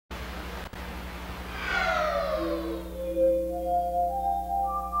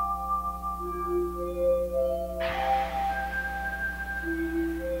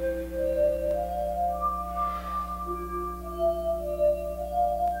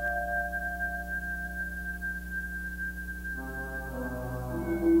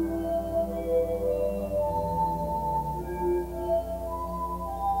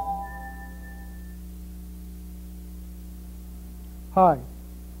Hi,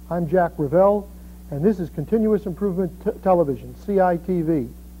 I'm Jack ReVelle, and this is Continuous Improvement Television, CITV.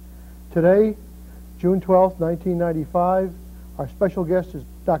 Today, June 12, 1995, our special guest is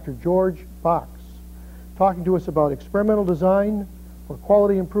Dr. George Box, talking to us about experimental design for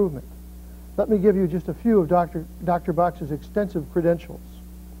quality improvement. Let me give you just a few of Dr. Box's extensive credentials.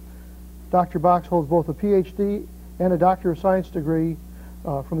 Dr. Box holds both a PhD and a Doctor of Science degree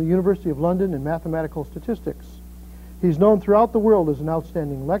from the University of London in mathematical statistics. He's known throughout the world as an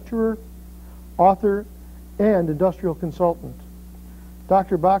outstanding lecturer, author, and industrial consultant.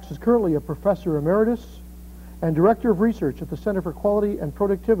 Dr. Box is currently a professor emeritus and director of research at the Center for Quality and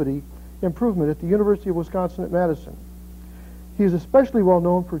Productivity Improvement at the University of Wisconsin at Madison. He is especially well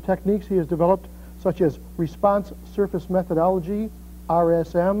known for techniques he has developed such as response surface methodology,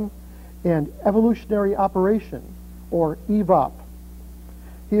 RSM, and evolutionary operation, or EVOP.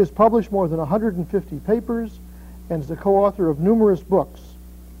 He has published more than 150 papers and is the co-author of numerous books.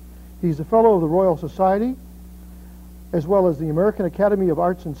 He's a fellow of the Royal Society, as well as the American Academy of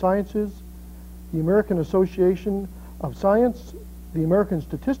Arts and Sciences, the American Association of Science, the American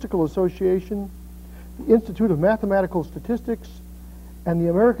Statistical Association, the Institute of Mathematical Statistics, and the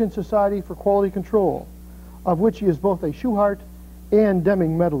American Society for Quality Control, of which he is both a Shewhart and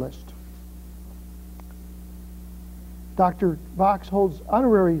Deming medalist. Dr. Box holds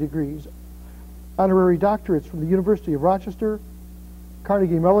honorary degrees, honorary doctorates from the University of Rochester,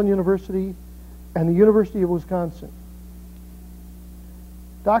 Carnegie Mellon University, and the University of Wisconsin.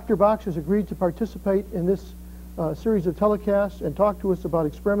 Dr. Box has agreed to participate in this series of telecasts and talk to us about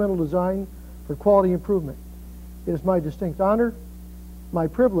experimental design for quality improvement. It is my distinct honor, my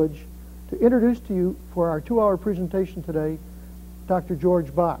privilege, to introduce to you for our 2-hour presentation today, Dr.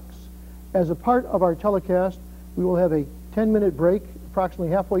 George Box. As a part of our telecast, we will have a 10-minute break,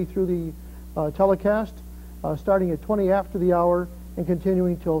 approximately halfway through the telecast, starting at 20 after the hour and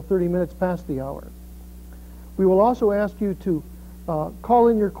continuing till 30 minutes past the hour. We will also ask you to call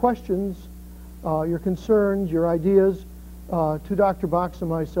in your questions, your concerns, your ideas to Dr. Box and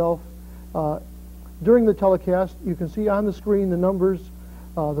myself. During the telecast, you can see on the screen the numbers.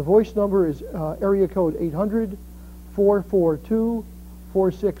 The voice number is area code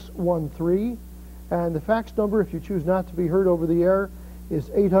 800-442-4613, and the fax number, if you choose not to be heard over the air, is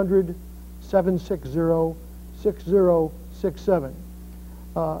 800-760-6067.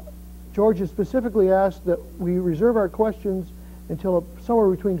 George has specifically asked that we reserve our questions until somewhere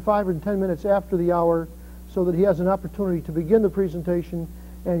between 5 and 10 minutes after the hour so that he has an opportunity to begin the presentation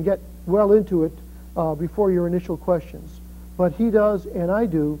and get well into it before your initial questions. But he does, and I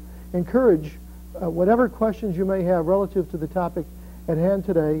do, encourage whatever questions you may have relative to the topic at hand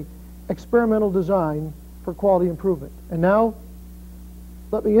today, experimental design for quality improvement. And now,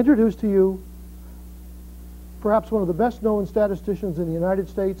 let me introduce to you perhaps one of the best known statisticians in the United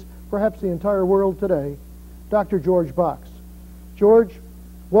States, perhaps the entire world today, Dr. George Box. George,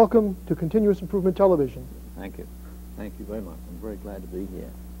 welcome to Continuous Improvement Television. Thank you. Thank you very much. I'm very glad to be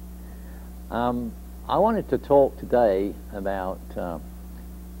here. I wanted to talk today about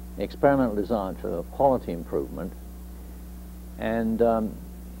experimental design for quality improvement, and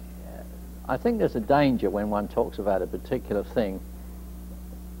I think there's a danger when one talks about a particular thing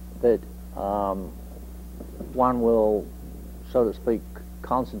that one will, so to speak,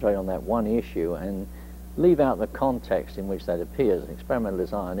 concentrate on that one issue and leave out the context in which that appears. Experimental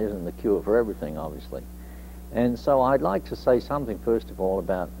design isn't the cure for everything, obviously. And so I'd like to say something, first of all,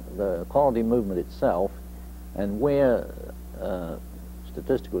 about the quality movement itself and where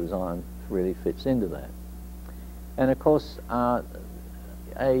statistical design really fits into that. And of course,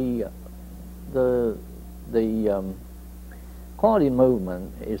 the quality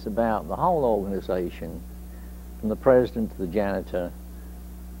movement is about the whole organization, from the president to the janitor,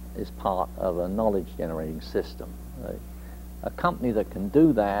 is part of a knowledge-generating system. A company that can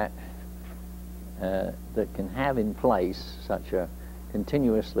do that, that can have in place such a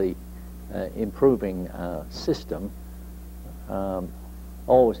continuously improving system,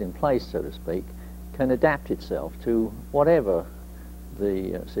 always in place, so to speak, can adapt itself to whatever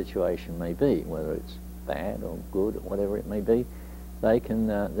the situation may be, whether it's bad or good or whatever it may be.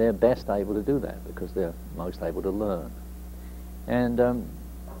 They're best able to do that because they're most able to learn. And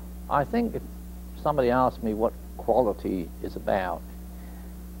I think if somebody asked me what quality is about,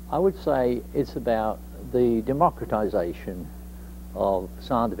 I would say it's about the democratization of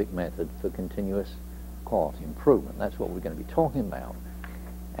scientific method for continuous quality improvement. That's what we're going to be talking about.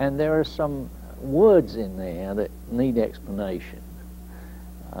 And there are some words in there that need explanation.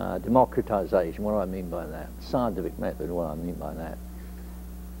 Democratization, what do I mean by that? Scientific method, what do I mean by that?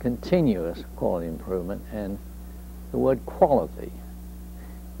 Continuous quality improvement, and the word quality.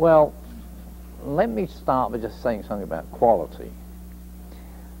 Well, let me start by just saying something about quality.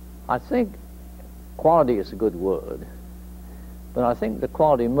 I think quality is a good word, but I think the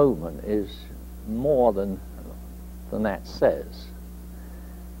quality movement is more than that says.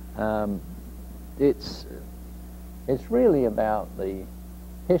 It's really about the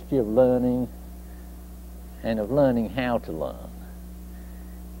history of learning and of learning how to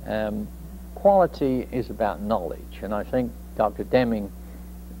learn. Quality is about knowledge, and I think Dr. Deming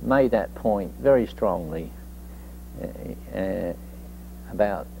made that point very strongly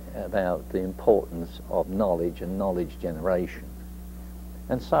about the importance of knowledge and knowledge generation.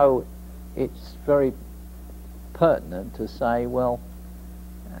 And so it's very pertinent to say, well,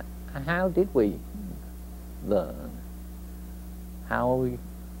 how did we learn? How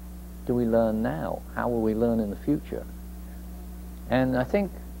do we learn now? How will we learn in the future? And I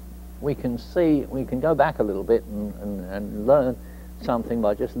think we can go back a little bit and learn something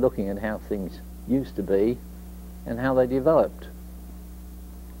by just looking at how things used to be and how they developed.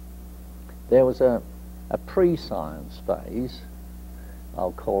 There was a pre-science phase,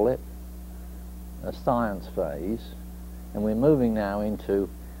 I'll call it, a science phase, and we're moving now into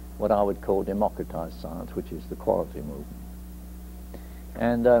what I would call democratized science, which is the quality movement.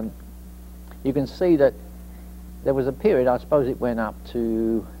 And you can see that there was a period, I suppose it went up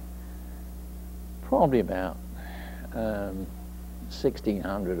to probably about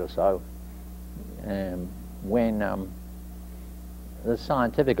 1600 or so, when the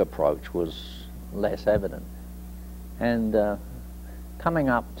scientific approach was less evident. And coming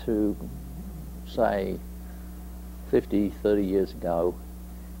up to, say, 50, 30 years ago,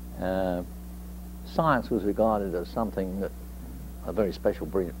 science was regarded as something that a very special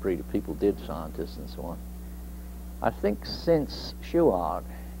breed of people did, scientists and so on. I think since Shewhart,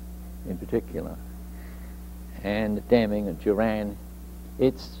 in particular, and Deming and Duran,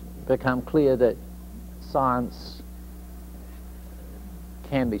 it's become clear that science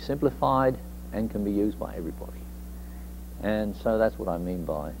can be simplified and can be used by everybody. And so that's what I mean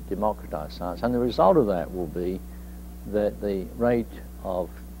by democratized science. And the result of that will be that the rate of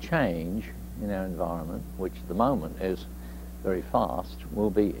change in our environment, which at the moment is very fast,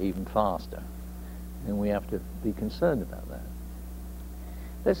 will be even faster. And we have to be concerned about that.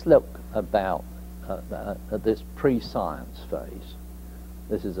 Let's look about at this pre-science phase.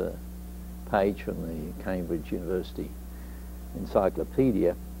 This is a page from the Cambridge University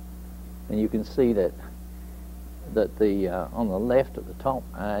Encyclopedia, and you can see that on the left at the top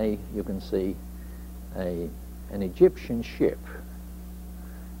A, you can see an Egyptian ship,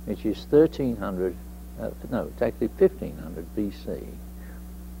 which is 1300, no, it's actually 1500 BC.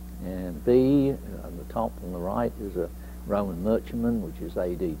 And B, on the top on the right, is a Roman merchantman, which is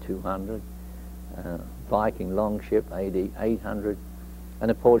AD 200, Viking longship, AD 800, and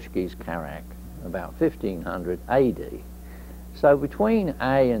a Portuguese carrack, about 1500 AD. So between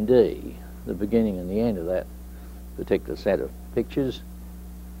A and D, the beginning and the end of that particular set of pictures,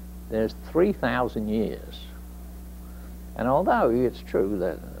 there's 3,000 years. And although it's true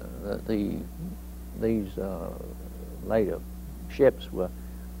that these later ships were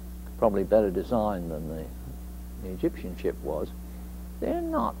probably better designed than the Egyptian ship was, they're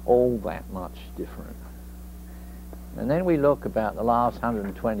not all that much different. And then we look about the last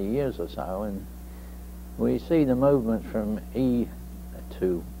 120 years or so, and we see the movement from E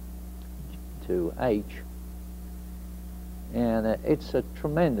to H, and it's a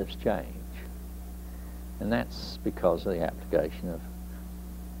tremendous change. And that's because of the application of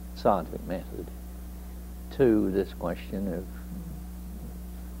scientific method to this question of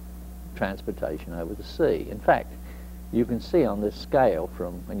transportation over the sea. In fact, you can see on this scale,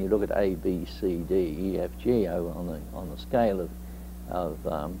 from when you look at A, B, C, D, E, F, G over on the scale of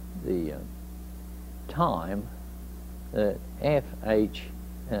the time, that F, H,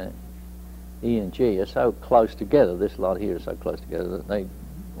 E, and G are so close together. This lot here is so close together that they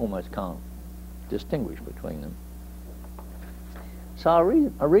almost can't distinguish between them. So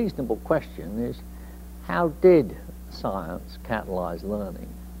a reasonable question is, how did science catalyze learning?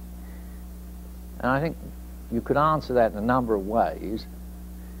 And I think you could answer that in a number of ways,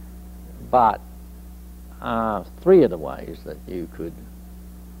 but three of the ways that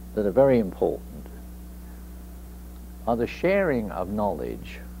are very important are the sharing of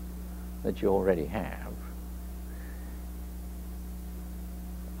knowledge that you already have.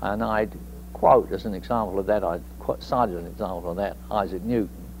 And I'd quote as an example of that, I'd cited an example of that, Isaac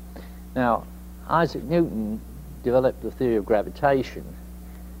Newton. Now, Isaac Newton developed the theory of gravitation,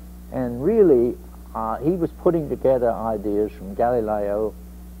 and really he was putting together ideas from Galileo,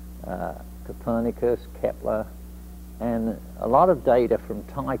 Copernicus, Kepler, and a lot of data from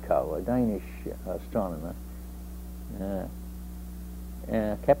Tycho, a Danish astronomer.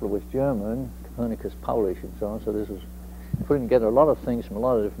 Kepler was German, Copernicus Polish, and so on. So this was putting together a lot of things from a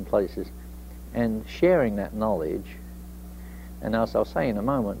lot of different places and sharing that knowledge. And as I'll say in a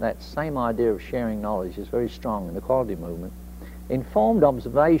moment, that same idea of sharing knowledge is very strong in the equality movement. Informed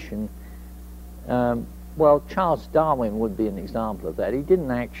observation, well, Charles Darwin would be an example of that. He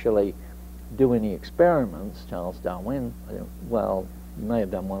didn't actually do any experiments, Charles Darwin. Well, he may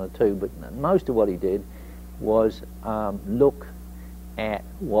have done one or two, but most of what he did was look at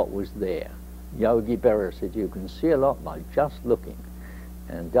what was there. Yogi Berra said you can see a lot by just looking,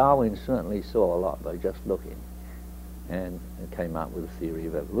 and Darwin certainly saw a lot by just looking, and came up with a theory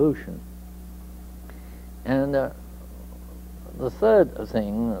of evolution. And the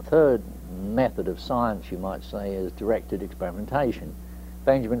third method of science, you might say, is directed experimentation.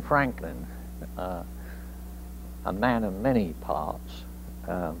 Benjamin Franklin, a man of many parts,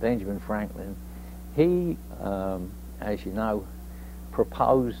 Benjamin Franklin, he, as you know,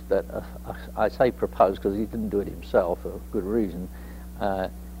 proposed that, I say proposed because he didn't do it himself for good reason,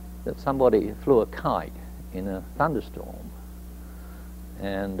 that somebody flew a kite in a thunderstorm,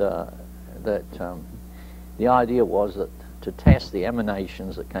 and that the idea was that to test the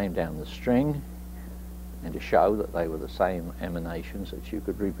emanations that came down the string and to show that they were the same emanations that you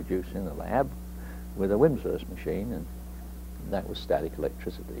could reproduce in the lab with a Wimshurst machine, and that was static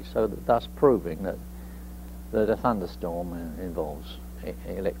electricity. So thus proving that a thunderstorm involves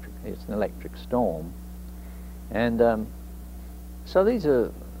it's an electric storm. And so these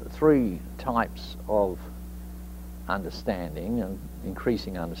are three types of understanding, and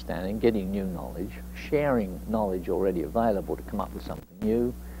increasing understanding, getting new knowledge, sharing knowledge already available to come up with something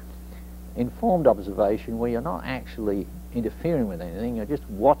new. Informed observation, where you're not actually interfering with anything, you're just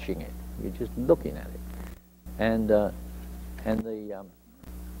watching it, you're just looking at it. And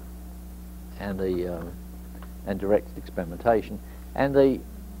directed experimentation. And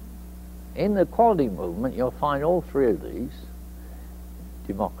in the equality movement, you'll find all three of these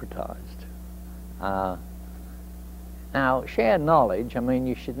democratized. Now, shared knowledge, I mean,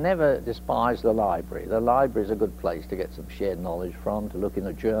 you should never despise the library. The library is a good place to get some shared knowledge from, to look in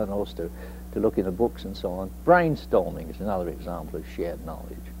the journals, to look in the books and so on. Brainstorming is another example of shared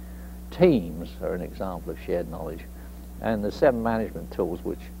knowledge. Teams are an example of shared knowledge. And the 7 management tools,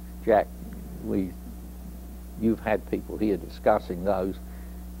 which, Jack, you've had people here discussing those,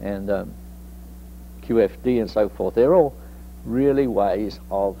 and QFD and so forth, they're all really ways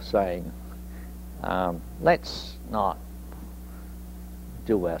of saying, let's not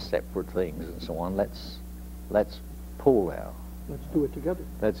do our separate things and so on. Let's pool our. Let's do it together.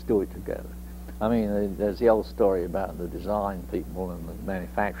 Let's do it together. I mean, there's the old story about the design people and the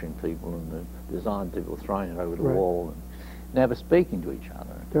manufacturing people, and the design people throwing it over the wall and never speaking to each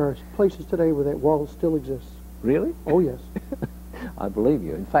other. There are places today where that wall still exists. Really? Oh, yes. I believe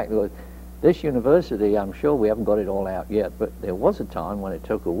you. In fact, this university, I'm sure we haven't got it all out yet, but there was a time when it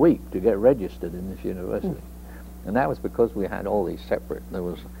took a week to get registered in this university. And that was because we had all these separate, there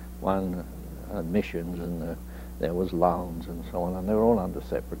was one admissions, and there was loans and so on, and they were all under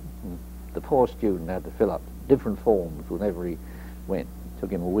separate. And the poor student had to fill up different forms whenever he went. It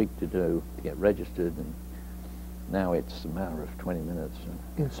took him a week to get registered, and now it's a matter of 20 minutes.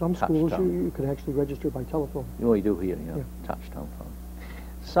 In some schools, you can actually register by telephone. Oh, you do here, yeah. Touch tone phone.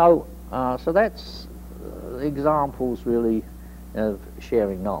 So, so that's examples really of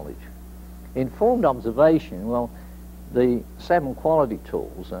sharing knowledge. Informed observation, well, the 7 quality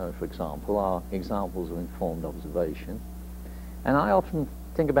tools, for example, are examples of informed observation. And I often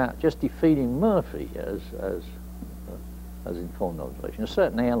think about just defeating Murphy as informed observation. A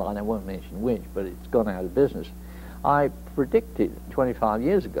certain airline, I won't mention which, but it's gone out of business. I predicted 25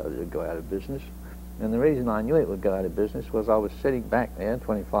 years ago that it would go out of business, and the reason I knew it would go out of business was I was sitting back there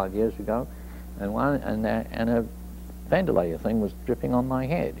 25 years ago, and a ventilator thing was dripping on my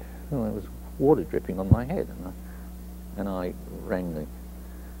head. Well, there was water dripping on my head, and I rang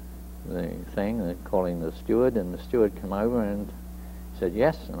the thing, calling the steward, and the steward came over and said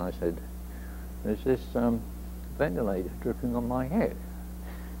yes, and I said, "There's this ventilator dripping on my head."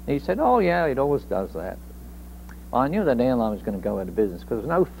 And he said, "Oh yeah, it always does that." I knew that airline was going to go out of business because there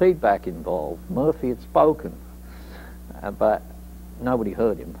was no feedback involved. Murphy had spoken, but nobody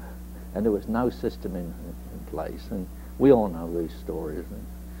heard him, and there was no system in place. And we all know these stories. And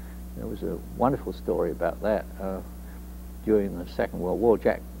there was a wonderful story about that during the Second World War.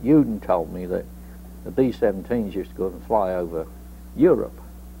 Jack Uden told me that the B-17s used to go and fly over Europe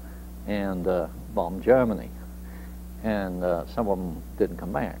and bomb Germany, and some of them didn't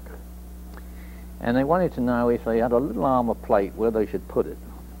come back. And they wanted to know if they had a little armor plate where they should put it.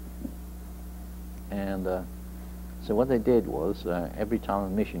 And so what they did was, every time a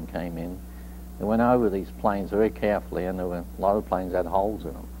mission came in, they went over these planes very carefully, and there were a lot of planes had holes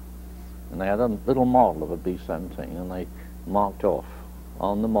in them. And they had a little model of a B-17, and they marked off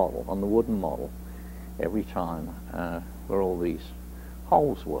on the model, on the wooden model, every time where all these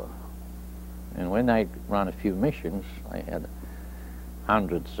holes were. And when they'd run a few missions, they had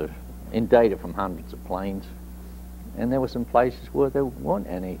hundreds of, in data from hundreds of planes, and there were some places where there weren't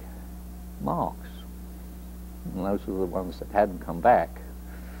any marks. And those were the ones that hadn't come back,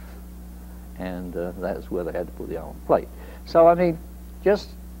 and that's where they had to put the armor plate. So, I mean, just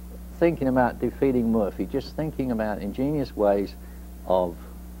thinking about defeating Murphy, just thinking about ingenious ways of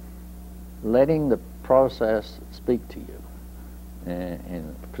letting the process speak to you,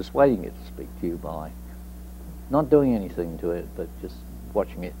 and persuading it to speak to you by not doing anything to it, but just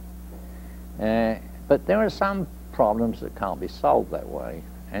watching it. But there are some problems that can't be solved that way,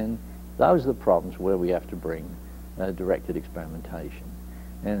 and those are the problems where we have to bring directed experimentation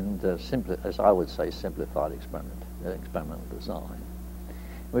and, as I would say, simplified experimental design.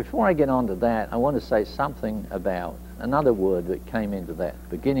 Before I get on to that, I want to say something about another word that came into that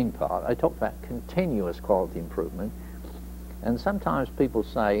beginning part. I talked about continuous quality improvement, and sometimes people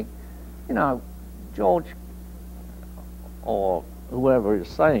say, you know, George, or whoever is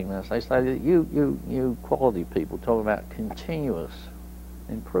saying this, they say that you quality people talk about continuous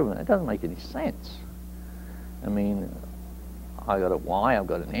improvement. It doesn't make any sense. I mean, I got a Y, I've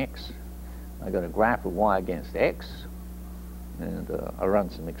got an X, I got a graph of Y against X, and I run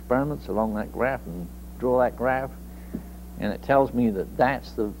some experiments along that graph and draw that graph, and it tells me that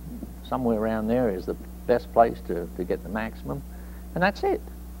that's the, somewhere around there is the best place to get the maximum, and that's it.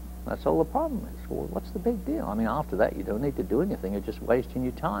 That's all the problem is. Well, what's the big deal? I mean, after that you don't need to do anything, you're just wasting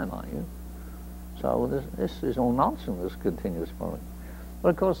your time, aren't you? So this is all nonsense, this continuous improvement. But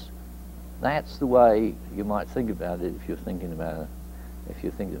of course, that's the way you might think about it if you're thinking about it. If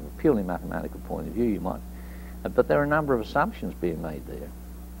you think of a purely mathematical point of view, you might. But there are a number of assumptions being made there.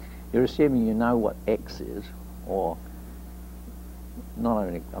 You're assuming you know what X is, or not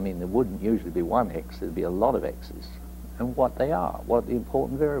only, I mean, there wouldn't usually be one X, there'd be a lot of X's, and what they are, what the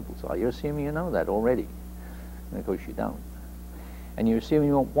important variables are. You're assuming you know that already, and of course you don't. And you're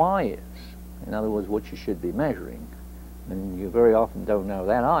assuming what Y is, in other words, what you should be measuring, and you very often don't know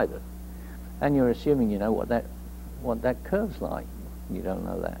that either. And you're assuming you know what that curve's like. You don't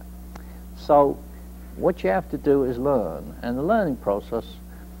know that. So what you have to do is learn, and the learning process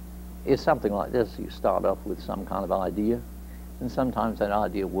is something like this. You start off with some kind of idea, and sometimes that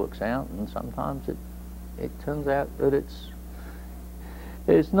idea works out, and sometimes it turns out that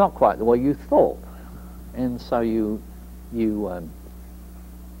it's not quite the way you thought, and so you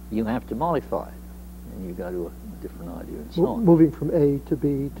have to modify it, and you go to a different idea and so on. Moving from A to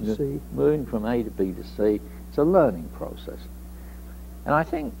B to C. Moving from A to B to C. It's a learning process. And I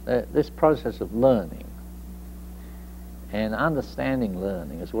think that this process of learning and understanding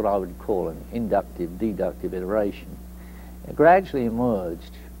learning is what I would call an inductive, deductive iteration. It gradually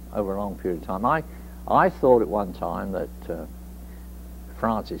emerged over a long period of time. I thought at one time that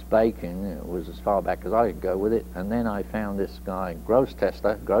Francis Bacon was as far back as I could go with it, and then I found this guy, Grosser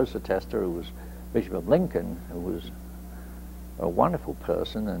Tester, who was Bishop of Lincoln, who was a wonderful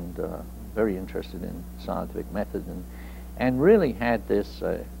person and very interested in scientific method, and really had this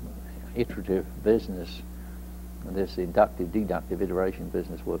iterative business, this inductive, deductive iteration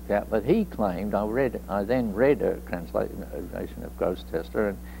business worked out. But he claimed, I then read a translation of Grosser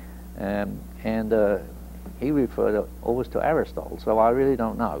Tester, and he referred always to Aristotle, so I really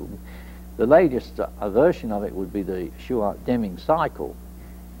don't know. The latest version of it would be the Shewhart-Deming cycle,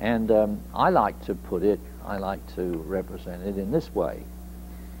 and I like to represent it in this way,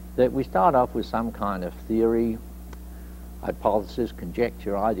 that we start off with some kind of theory, hypothesis,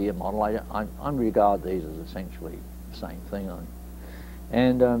 conjecture, idea, model. I regard these as essentially the same thing.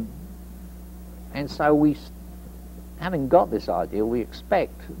 And so having got this idea, we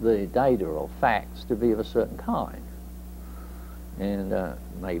expect the data or facts to be of a certain kind. And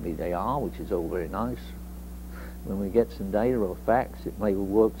maybe they are, which is all very nice. When we get some data or facts, it maybe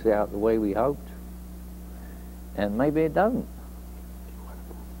works out the way we hoped, and maybe it doesn't.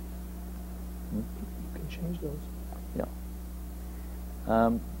 You can change those. Yeah.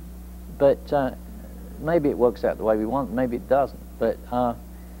 But maybe it works out the way we want, maybe it doesn't. But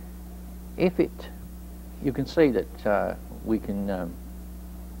you can see that we can,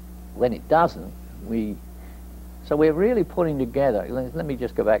 when it doesn't, so we're really putting together, let me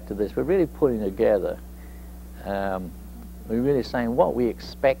just go back to this, we're really putting together the We're really saying what we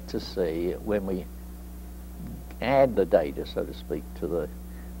expect to see when we add the data, so to speak, to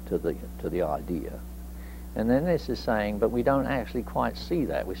the idea. And then this is saying, but we don't actually quite see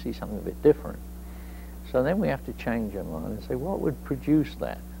that. We see something a bit different. So then we have to change our mind and say, what would produce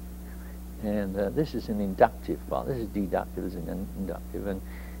that? And this is an inductive part. This is deductive, this is an inductive.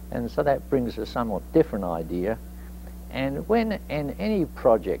 And so that brings a somewhat different idea. And when in any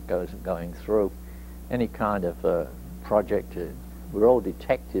project going through, any kind of project, we're all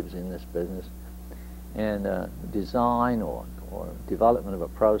detectives in this business, and design or development of a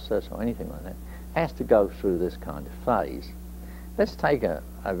process or anything like that has to go through this kind of phase. Let's take a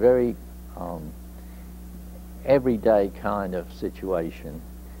very everyday kind of situation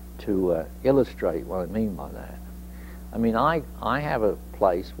to illustrate what I mean by that. I mean, I have a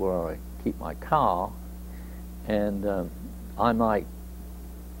place where I keep my car, and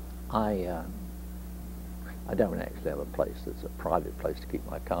I don't actually have a place that's a private place to keep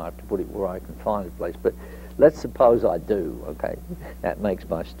my car. I have to put it where I can find a place. But let's suppose I do, okay? That makes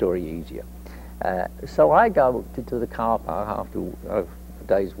my story easier. So I go to the car park after a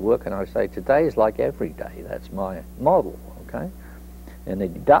day's work, and I say, today is like every day. That's my model, okay? And the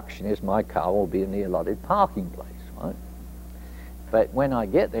deduction is my car will be in the allotted parking place, right? But when I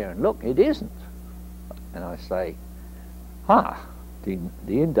get there and look, it isn't. And I say, the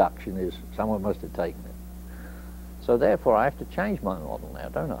induction is someone must have taken it. So therefore I have to change my model now,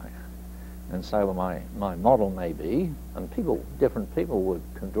 don't I? And so my model may be, and different people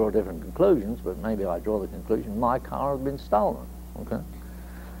can draw different conclusions, but maybe I draw the conclusion my car has been stolen, okay?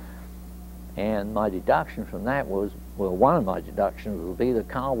 And my deduction from that was, well, one of my deductions will be the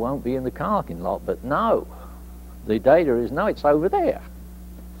car won't be in the parking lot, but no, the data is, no, it's over there.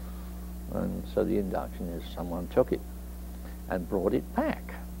 And so the induction is someone took it and brought it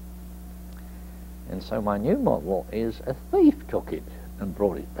back. And so my new model is a thief took it and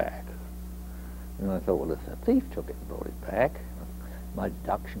brought it back. And I thought, well, if a thief took it and brought it back, my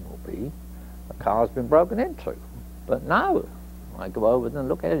deduction will be a car's been broken into. But no, I go over and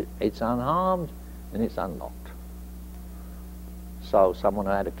look at it, it's unharmed and it's unlocked. So someone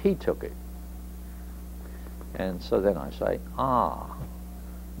who had a key took it. And so then I say,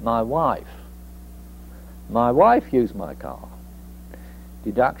 my wife used my car.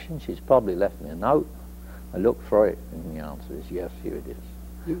 Deduction, she's probably left me a note. I look for it, and the answer is yes, here it is.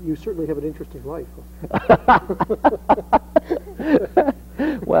 You certainly have an interesting life.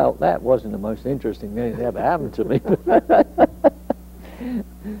 Well, that wasn't the most interesting thing that ever happened to me.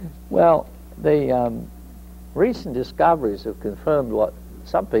 Well, the recent discoveries have confirmed what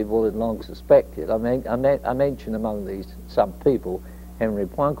some people had long suspected. I mentioned among these some people Henry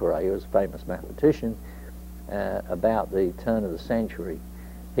Poincaré, who was a famous mathematician, about the turn of the century.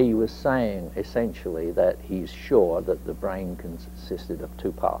 He was saying essentially that he's sure that the brain consisted of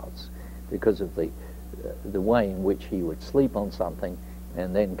two parts because of the way in which he would sleep on something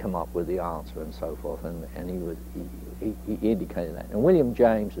and then come up with the answer and so forth, and he indicated that. And William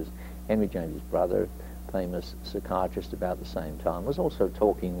James, Henry James's brother, famous psychiatrist about the same time, was also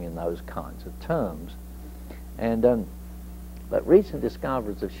talking in those kinds of terms. And but recent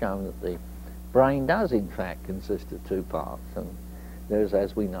discoveries have shown that the brain does in fact consist of two parts, and there's,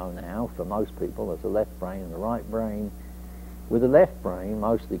 as we know now, for most people, there's a left brain and a right brain, with the left brain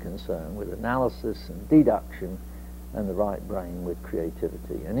mostly concerned with analysis and deduction, and the right brain with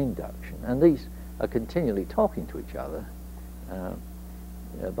creativity and induction. And these are continually talking to each other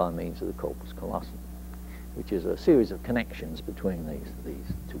by means of the corpus callosum, which is a series of connections between these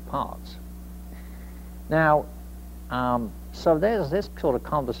two parts. Now, so there's this sort of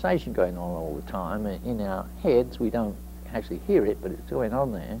conversation going on all the time. In our heads, we don't actually hear it, but it's going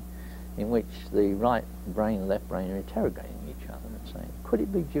on there, in which the right brain and left brain are interrogating each other and saying, could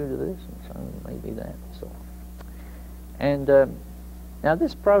it be due to this? And so maybe that, and so on. And now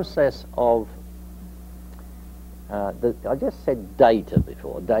this process of, I just said data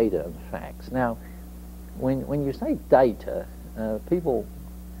before, data and facts. Now, when you say data, people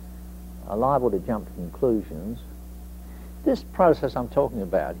are liable to jump to conclusions. This process I'm talking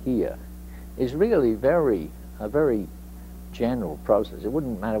about here is really a very general process. It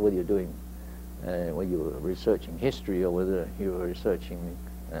wouldn't matter whether you're doing, whether you were researching history or whether you were researching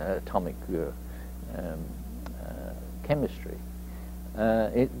atomic chemistry.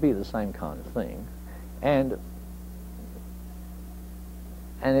 It'd be the same kind of thing. And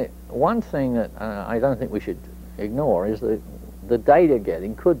one thing that I don't think we should ignore is that the data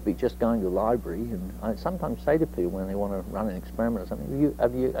getting could be just going to the library, and I sometimes say to people when they want to run an experiment or something,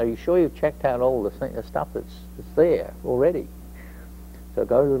 are you sure you've checked out all the stuff that's there already? So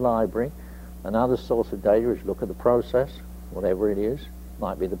go to the library. Another source of data is look at the process, whatever it is.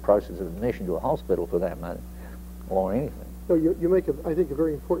 Might be the process of admission to a hospital for that matter, or anything. So you make, I think, a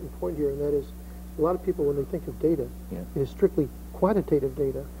very important point here, and that is a lot of people, when they think of data, it is strictly quantitative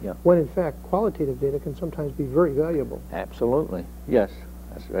data, when in fact qualitative data can sometimes be very valuable. Absolutely, yes,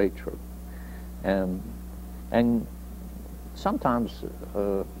 that's very true. And sometimes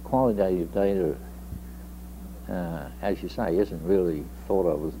qualitative data, as you say, isn't really thought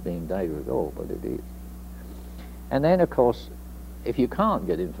of as being data at all, but it is. And then, of course, if you can't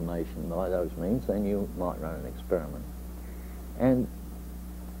get information by those means, then you might run an experiment. And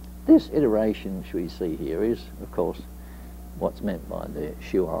this iteration, we see here, is, of course, what's meant by the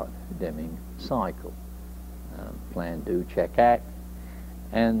Shewhart-Deming cycle. Plan, do, check, act.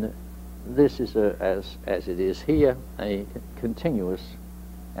 And this is, as it is here, a continuous,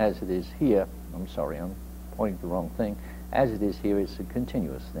 as it is here, I'm sorry, I'm pointing to the wrong thing, as it is here, it's a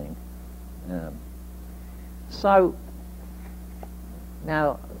continuous thing. So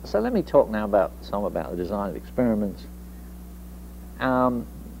let me talk now about the design of experiments. Design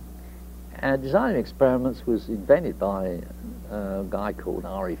of experiments was invented by a guy called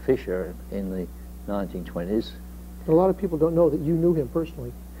R.E. Fisher in the 1920s. A lot of people don't know that you knew him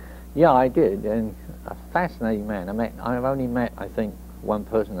personally. Yeah, I did, and a fascinating man. I've only met, I think, one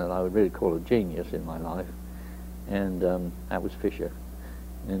person that I would really call a genius in my life, and that was Fisher.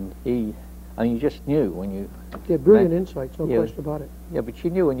 And you just knew when you... He had brilliant insights, no question about it. Yeah, but you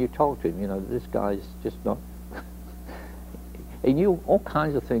knew when you talked to him, this guy's just not... He knew all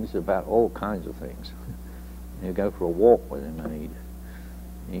kinds of things about all kinds of things. You go for a walk with him, and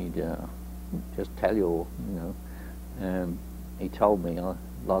he'd just tell you, he told me a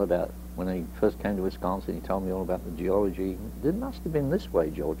lot about, when he first came to Wisconsin, he told me all about the geology. It must have been this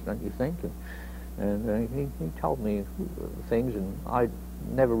way, George, don't you think? And he told me things, and I'd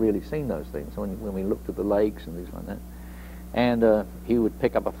never really seen those things when we looked at the lakes and things like that. And he would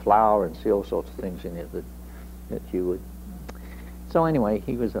pick up a flower and see all sorts of things in it that you would... So anyway,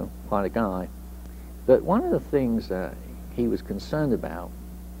 he was quite a guy. But one of the things he was concerned about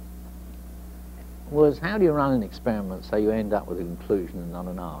was, how do you run an experiment so you end up with a conclusion and not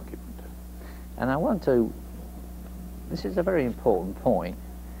an argument? And I want to... This is a very important point,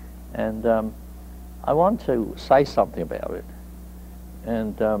 and I want to say something about it.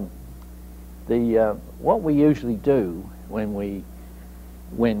 And what we usually do when we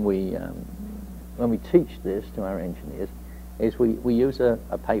teach this to our engineers is we use a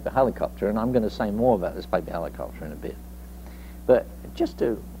paper helicopter, and I'm going to say more about this paper helicopter in a bit. But just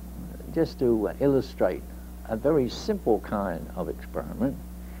to illustrate a very simple kind of experiment,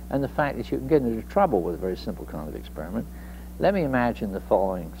 and the fact that you can get into trouble with a very simple kind of experiment, let me imagine the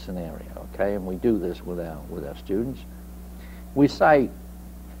following scenario, okay? And we do this with our students. We say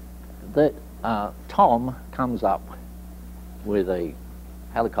that Tom comes up with a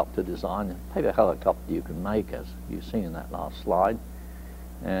helicopter design, a paper helicopter you can make, as you've seen in that last slide.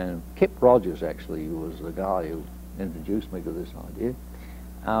 And Kip Rogers actually was the guy who introduced me to this idea.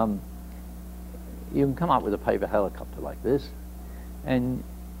 You can come up with a paper helicopter like this, and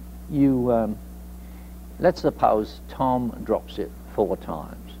let's suppose Tom drops it 4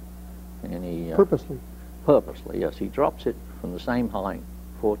 times. And he Purposely? Purposely, yes. He drops it from the same height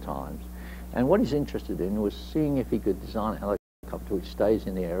 4 times. And what he's interested in was seeing if he could design a helicopter which stays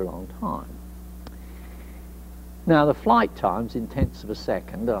in the air a long time. Now, the flight times in tenths of a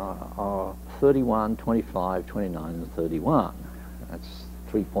second are 31, 25, 29, and 31. That's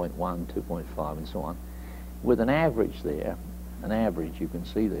 3.1, 2.5, and so on. With an average there, you can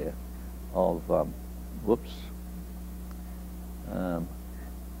see there, of, let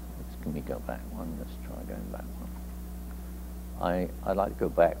me go back one. Let's try going back one. I'd like to go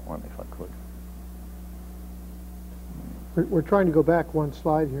back one if I could. We're trying to go back one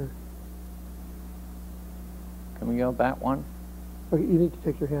slide here. Can we go back one? Okay, you need to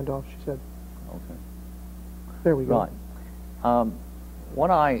take your hand off, she said. Okay. There we go. Right. What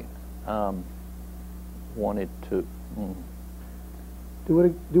I wanted to...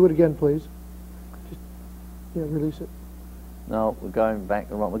 Do it again, please. Just, release it. No, we're going back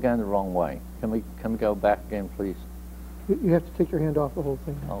the wrong. We're going the wrong way. Can we go back again, please? You have to take your hand off the whole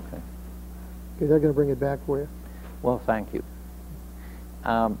thing. Okay. Okay, they're going to bring it back for you. Well, thank you.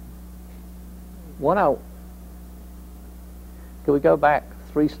 Can we go back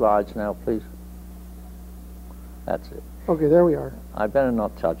 3 slides now, please? That's it. Okay, there we are. I better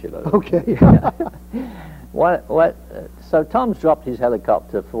not touch it. Okay. So Tom's dropped his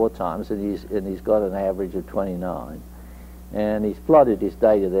helicopter 4 times, and he's got an average of 29. And he's plotted his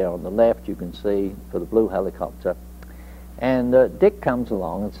data there on the left, you can see, for the blue helicopter. And Dick comes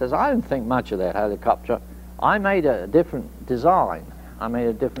along and says, I didn't think much of that helicopter. I made a different design. I made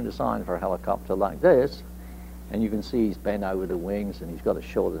a different design for a helicopter like this, and you can see he's bent over the wings and he's got a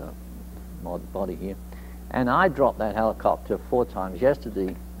shorter body here. And I dropped that helicopter 4 times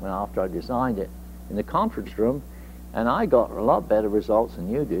yesterday after I designed it in the conference room, and I got a lot better results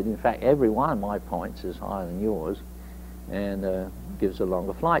than you did. In fact, every one of my points is higher than yours and gives a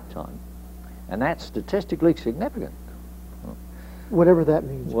longer flight time. And that's statistically significant. Whatever that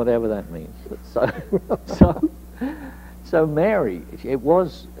means. Whatever that means. So Mary, it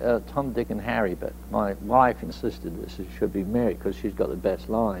was Tom, Dick, and Harry, but my wife insisted that it should be Mary because she's got the best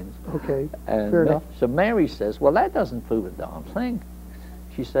lines. Okay, and fair enough. So Mary says, well, that doesn't prove a darn thing.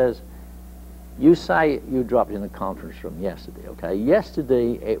 She says, you say you dropped in the conference room yesterday, okay?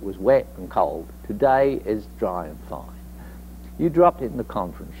 Yesterday it was wet and cold. Today is dry and fine. You dropped it in the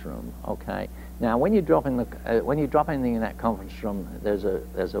conference room, okay? Now, when you drop anything in that conference room, there's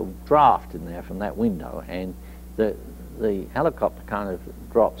a draft in there from that window, and the helicopter kind of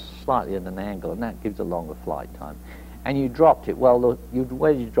drops slightly at an angle, and that gives a longer flight time. And you dropped it. Well,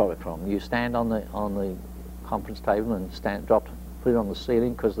 where did you drop it from? You stand on the conference table and put it on the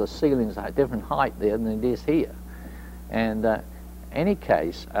ceiling, because the ceiling's at a different height there than it is here. And any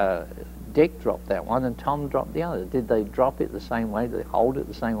case, Dick dropped that one and Tom dropped the other. Did they drop it the same way? Did they hold it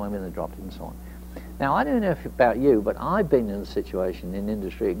the same way when they dropped it and so on? Now, I don't know about you, but I've been in a situation in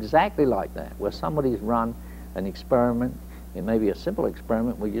industry exactly like that, where somebody's run an experiment. It may be a simple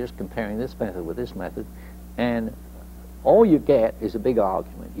experiment where you're just comparing this method with this method, and all you get is a big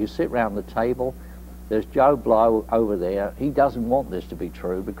argument. You sit around the table, there's Joe Blow over there. He doesn't want this to be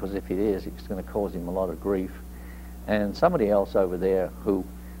true, because if it is, it's going to cause him a lot of grief. And somebody else over there who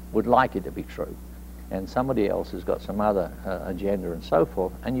would like it to be true. And somebody else has got some other agenda and so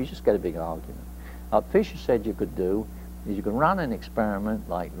forth, and you just get a big argument. What Fisher said you could do is you can run an experiment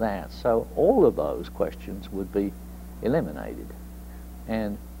like that, so all of those questions would be eliminated.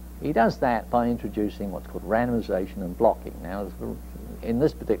 And he does that by introducing what's called randomization and blocking. Now, in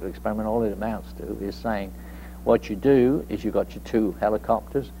this particular experiment, all it amounts to is saying what you do is you've got your 2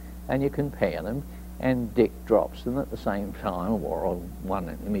 helicopters and you compare them, and Dick drops them at the same time, or one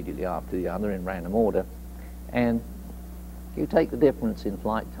immediately after the other in random order, and you take the difference in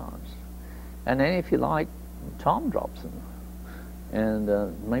flight times. And then, if you like, Tom drops them,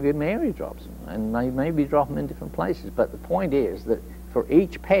 and maybe Mary drops them, and maybe drop them in different places. But the point is that for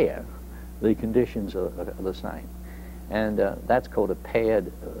each pair, the conditions are the same. And that's called a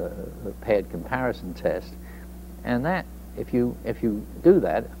paired comparison test. And that, if you do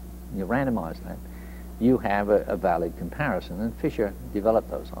that, you randomize that, you have a valid comparison. And Fisher developed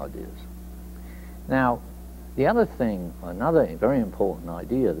those ideas. Now, the other thing, another very important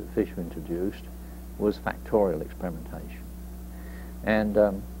idea that Fisher introduced was factorial experimentation. And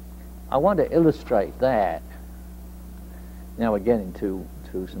I want to illustrate that. Now we're getting to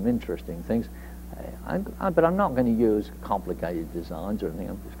some interesting things. But I'm not going to use complicated designs or anything.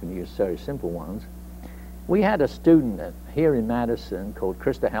 I'm just going to use very simple ones. We had a student here in Madison called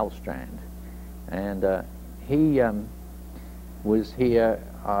Krista Hellstrand, and he was here,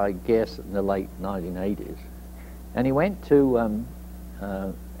 I guess, in the late 1980s. And he went to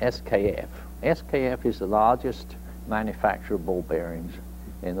SKF. SKF is the largest manufacturer of ball bearings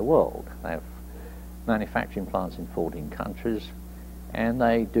in the world. They have manufacturing plants in 14 countries, and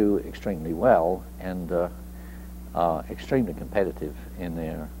they do extremely well and are extremely competitive in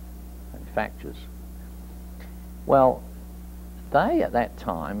their manufactures. Well, they at that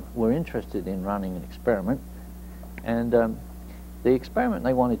time were interested in running an experiment, and the experiment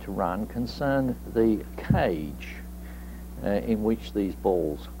they wanted to run concerned the cage in which these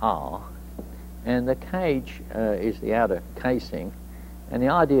balls are. And the cage is the outer casing, and the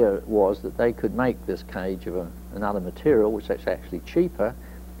idea was that they could make this cage of another material which is actually cheaper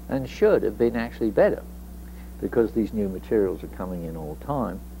and should have been actually better, because these new materials are coming in all the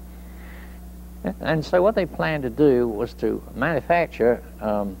time. And so what they planned to do was to manufacture,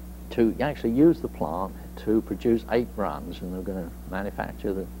 to actually use the plant to produce 8 runs, and they're going to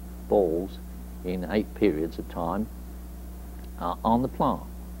manufacture the balls in 8 periods of time on the plant.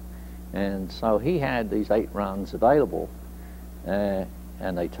 And so he had these 8 runs available, and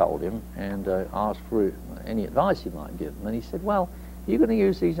they told him, and asked for any advice he might give them. And he said, well, you're going to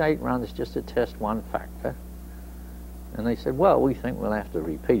use these 8 runs just to test one factor. And they said, well, we think we'll have to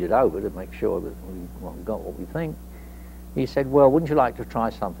repeat it over to make sure that we've got what we think. He said, well, wouldn't you like to try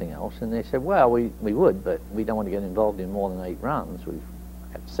something else? And they said, well, we would, but we don't want to get involved in more than 8 runs. We've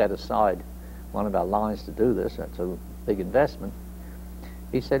set aside one of our lines to do this. That's a big investment.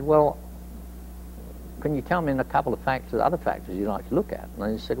 He said, well, can you tell me in a couple of factors, other factors you'd like to look at?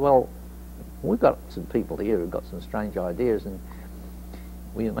 And they said, well, We've got some people here who've got some strange ideas, and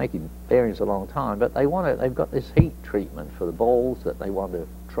we've been making bearings a long time, but they've got this heat treatment for the balls that they want to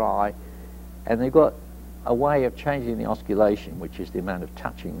try, and they've got a way of changing the oscillation, which is the amount of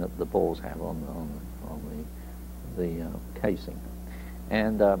touching that the balls have on the casing.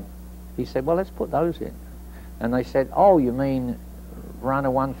 And he said, well, let's put those in. And they said, oh, you mean run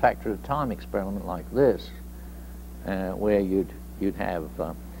a one factor at a time experiment like this, where you'd have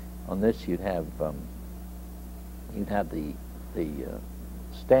on this you'd have the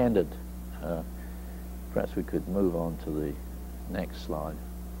standard. Perhaps we could move on to the next slide.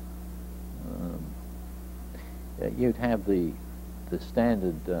 You'd have the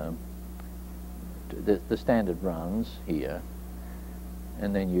standard the standard runs here,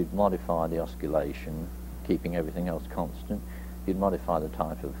 and then you'd modify the oscillation, keeping everything else constant. You'd modify the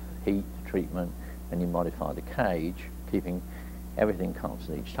type of heat treatment, and you modify the cage, keeping everything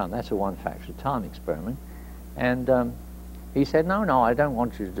constant each time. That's a one factor time experiment. And he said, no, I don't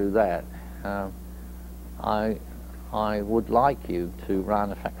want you to do that. I would like you to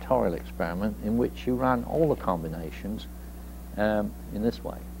run a factorial experiment in which you run all the combinations in this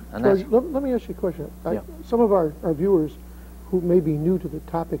way. And George, let me ask you a question. Yeah. Some of our viewers who may be new to the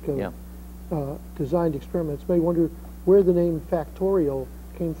topic of designed experiments may wonder where the name factorial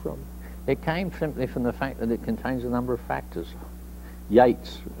came from. It came simply from the fact that it contains a number of factors.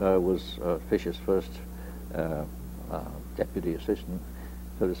 Yates was Fisher's first deputy assistant,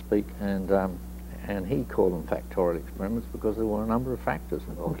 so to speak, and he called them factorial experiments because there were a number of factors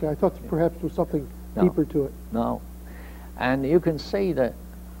involved. Okay, I thought perhaps there was something deeper to it. No, and you can see that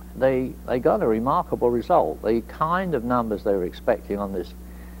they got a remarkable result. The kind of numbers they were expecting on this,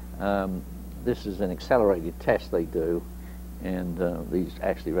 this is an accelerated test they do, and these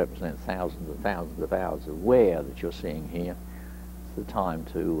actually represent thousands and thousands of hours of wear that you're seeing here. It's the time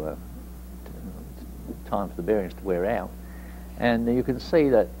time for the bearings to wear out, and you can see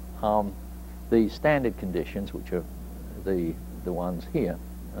that the standard conditions, which are the ones here,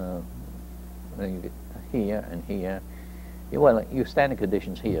 then you get here and here. Well, your standard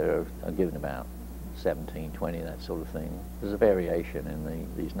conditions here are given about 17, 20, that sort of thing. There's a variation in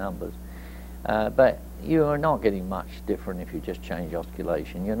these numbers. But you are not getting much different if you just change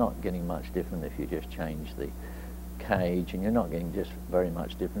oscillation. You're not getting much different if you just change the cage, and you're not getting just very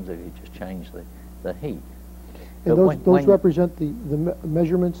much difference if you just change the heat. And those represent the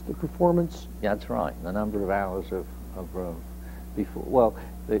measurements, the performance? Yeah, that's right. The number of hours of before. Well,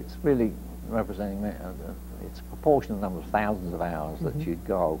 it's really representing, it's a proportional number of thousands of hours that you'd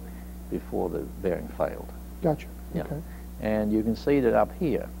go before the bearing failed. Gotcha. Yeah. Okay. And you can see that up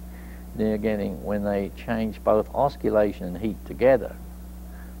here, they're getting, when they change both oscillation and heat together,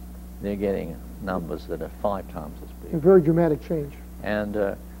 they're getting numbers that are 5 times as big. A very dramatic change. And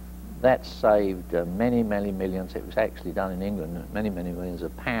that saved many, many millions. It was actually done in England, many, many millions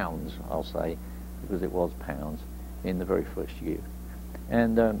of pounds, I'll say, because it was pounds, in the very first year.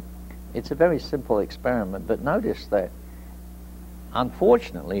 And it's a very simple experiment, but notice that,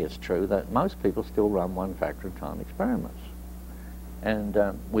 unfortunately, it's true that most people still run one factor of time experiments. And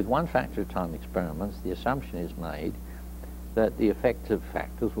with one factor of time experiments, the assumption is made that the effective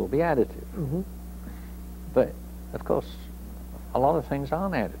factors will be additive. But, of course, a lot of things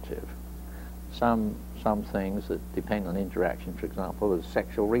aren't additive. Some things that depend on interaction, for example, is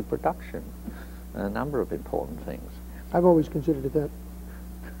sexual reproduction, and a number of important things. I've always considered it that.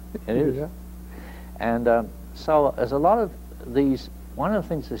 It is. Yeah. And so there's a lot of these, one of the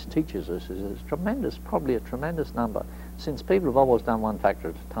things this teaches us is it's tremendous, probably a tremendous number, since people have always done one factor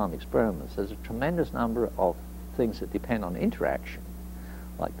at a time experiments, there's a tremendous number of things that depend on interaction,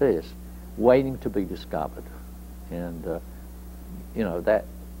 like this, waiting to be discovered. And you know,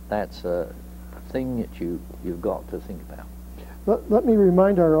 that's a thing that you've got to think about. Let me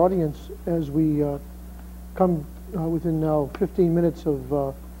remind our audience, as we come within now 15 minutes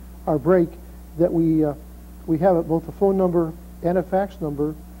of our break, that we have both a phone number and a fax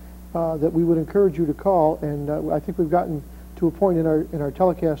number that we would encourage you to call. And I think we've gotten to a point in our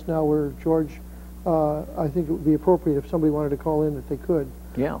telecast now where, George, I think it would be appropriate if somebody wanted to call in that they could.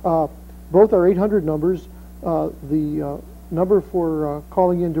 Yeah. Both are 800 numbers. The number for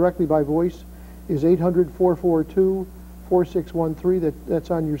calling in directly by voice is 800-442-4613. That's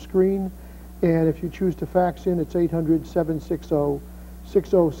on your screen. And if you choose to fax in, it's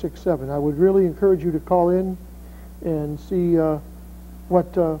 800-760-6067. I would really encourage you to call in and see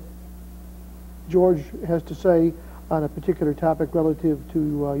what George has to say on a particular topic relative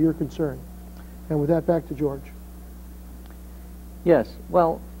to your concern. And with that, back to George. Yes,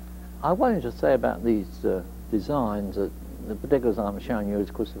 well, I wanted to say about these designs that the particulars I'm showing you is,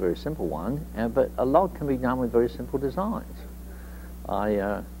 of course, a very simple one, but a lot can be done with very simple designs.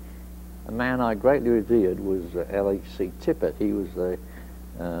 A man I greatly revered was L.H.C. Tippett. He was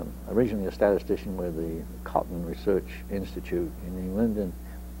originally a statistician with the Cotton Research Institute in England,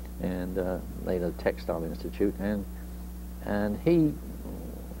 and later the Textile Institute, and he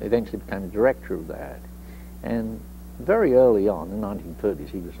eventually became the director of that. And very early on, in the 1930s,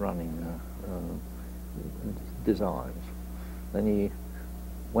 he was running designs. Then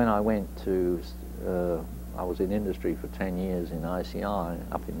when I went to, I was in industry for 10 years in ICI,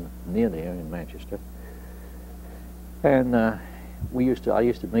 up near there in Manchester, and I used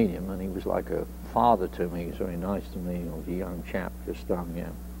to meet him, and he was like a father to me. He was very nice to me. He was a young chap, just starting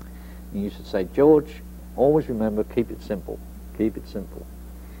out. He used to say, "George, always remember, keep it simple. Keep it simple,"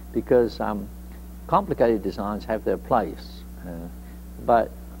 because complicated designs have their place,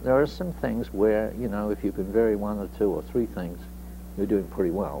 but there are some things where, you know, if you can vary one or two or three things, you're doing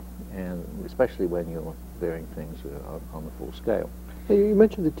pretty well, and especially when you're varying things on the full scale. Hey, you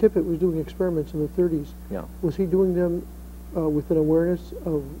mentioned that Tippett was doing experiments in the 30s. Yeah. Was he doing them with an awareness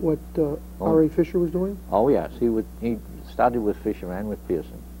of what R.A. Fisher was doing? Oh yes, he studied with Fisher and with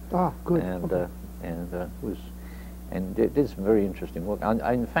Pearson. Ah, good. And okay. And did some very interesting work.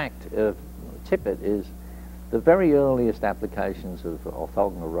 In fact, Tippett is the very earliest applications of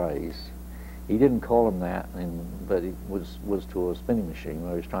orthogonal rays. He didn't call them that, but it was to a spinning machine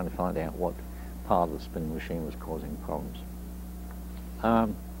where he was trying to find out what part of the spinning machine was causing problems.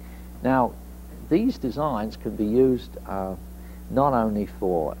 Now, these designs can be used not only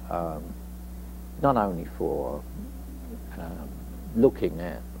for looking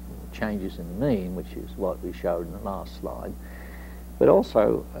at changes in the mean, which is what we showed in the last slide, but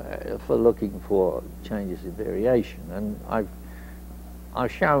also for looking for changes in variation. And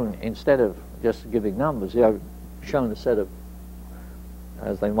I've shown, instead of just giving numbers, I've shown a set of,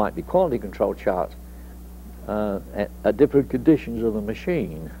 as they might be, quality control charts at different conditions of the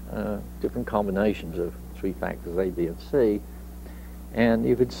machine, different combinations of three factors A, B, and C. And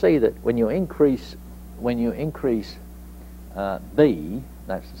you can see that when you increase B,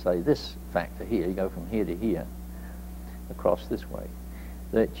 that's to say this factor here, you go from here to here, across this way,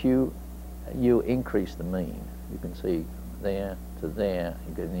 that you increase the mean. You can see there to there,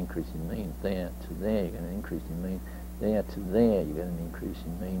 you get an increase in mean. There to there, you get an increase in mean. There to there, you get an increase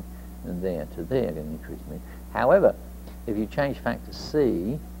in mean. And there to there, you get an increase in mean. However, if you change factor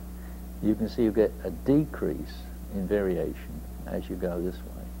C, you can see you get a decrease in variation as you go this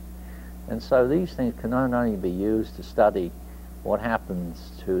way. And so these things can not only be used to study what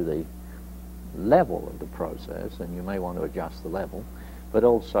happens to the level of the process, and you may want to adjust the level, but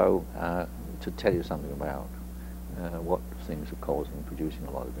also to tell you something about what things are causing and producing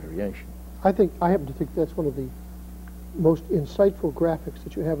a lot of variation. I happen to think that's one of the most insightful graphics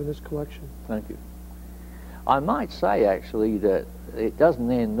that you have in this collection. Thank you. I might say, actually, that it doesn't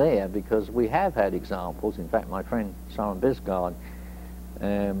end there, because we have had examples. In fact, my friend Simon Bisgard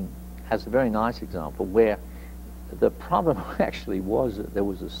has a very nice example where the problem actually was that there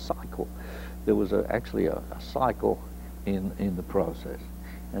was a cycle. There was actually a cycle in the process.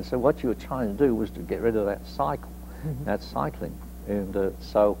 And so what you were trying to do was to get rid of that cycle, that cycling. And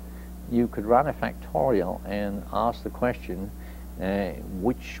so you could run a factorial and ask the question,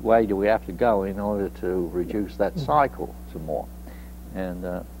 which way do we have to go in order to reduce that cycle to more? And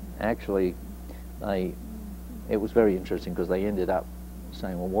actually, it was very interesting, because they ended up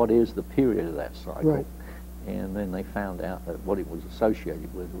saying, well, what is the period of that cycle? Right. And then they found out that what it was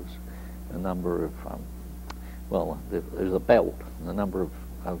associated with was a number of, there's a belt, and the number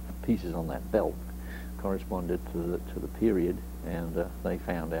of pieces on that belt corresponded to the period, and they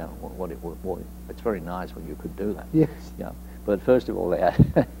found out what it was. Well, it's very nice when you could do that. Yes. Yeah. But first of all, they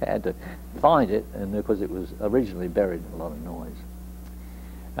had to find it, and because it was originally buried in a lot of noise.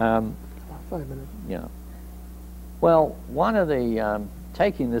 About 5 minutes. Yeah. Well, one of the,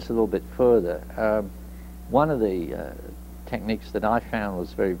 taking this a little bit further, one of the techniques that I found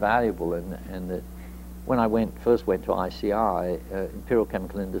was very valuable, and that when I first went to ICI, Imperial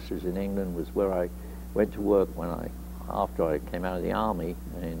Chemical Industries in England, was where I went to work after I came out of the Army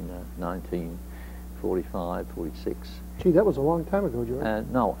in 1945, 46. Gee, that was a long time ago, George.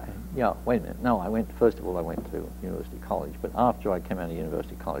 No, yeah, wait a minute. No, first of all, I went to University College, but after I came out of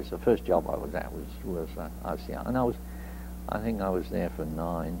University College, the first job I was at was ICI, and I think I was there for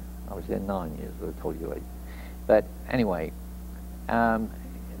 9 years, I told you 8. But anyway,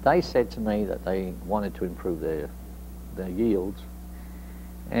 they said to me that they wanted to improve their yields,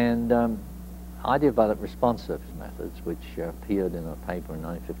 and I developed response surface methods, which appeared in a paper in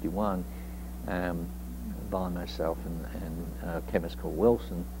 1951 by myself and a chemist called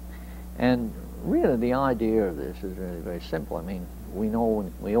Wilson. And really the idea of this is really very simple. I mean, we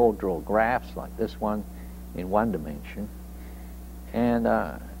all draw graphs like this one in one dimension, and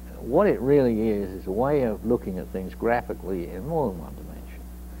what it really is a way of looking at things graphically in more than one dimension.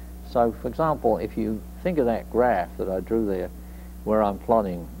 So, for example, if you think of that graph that I drew there, where I'm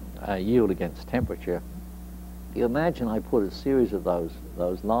plotting yield against temperature, you imagine I put a series of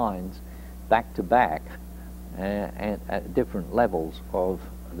those lines back to back and at different levels of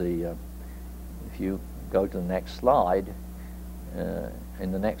the. If you go to the next slide,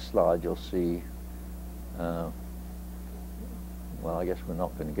 in the next slide you'll see. Well, I guess we're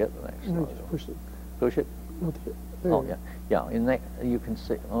not going to get the next slide. No, just push it. Push it? There. Oh, yeah. Yeah, in that you can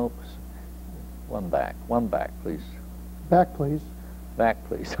see, oops, one back, please. Back, please. Back,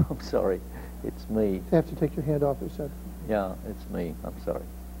 please. I'm sorry. It's me. You have to take your hand off his head. Yeah, it's me. I'm sorry.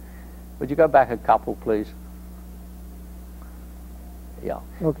 Would you go back a couple, please? Yeah.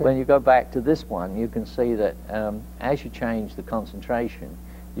 Okay. When you go back to this one, you can see that as you change the concentration,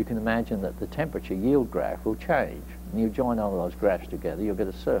 you can imagine that the temperature yield graph will change. And you join all those graphs together, you'll get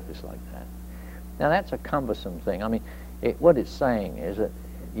a surface like that. Now that's a cumbersome thing. I mean, what it's saying is that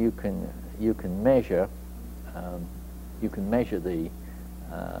you can measure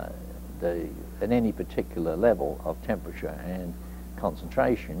at any particular level of temperature and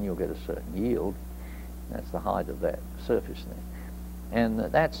concentration, you'll get a certain yield. That's the height of that surface thing. And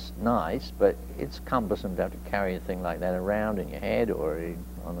that's nice, but it's cumbersome to have to carry a thing like that around in your head or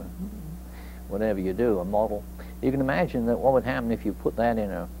on whatever you do, a model. You can imagine that what would happen if you put that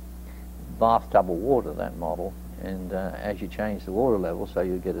in a bathtub of water, that model, and as you change the water level, so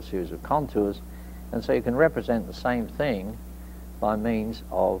you get a series of contours, and so you can represent the same thing by means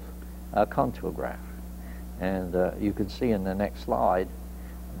of a contour graph. And you can see in the next slide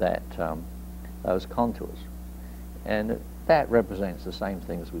that those contours. And that represents the same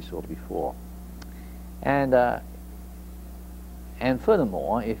thing as we saw before. And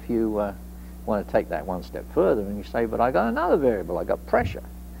furthermore, if you want to take that one step further and you say, but I got another variable, I got pressure.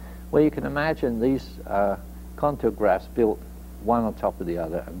 Well, you can imagine these contour graphs built one on top of the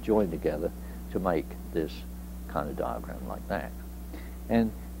other and joined together to make this kind of diagram like that.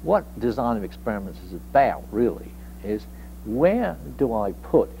 And what design of experiments is about, really, is where do I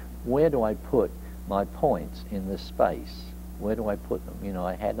put my points in this space? Where do I put them? You know,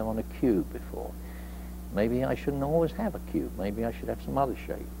 I had them on a cube before. Maybe I shouldn't always have a cube. Maybe I should have some other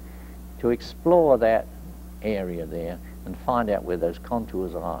shape. To explore that area there and find out where those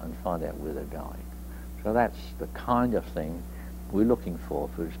contours are and find out where they're going. So that's the kind of thing we're looking for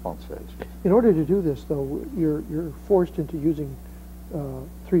response services. In order to do this, though, you're forced into using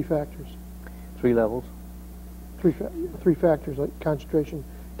three factors. Three levels? Three factors, like concentration,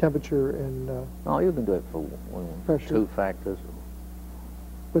 temperature, and oh, you can do it for pressure. 2 factors.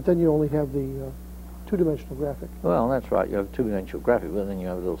 But then you only have the two-dimensional graphic. Well, that's right. You have a two-dimensional graphic, but then you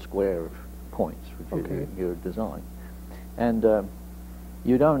have a little square of points, which is your design. And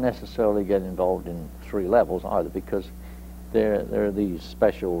you don't necessarily get involved in 3 levels either, because there are these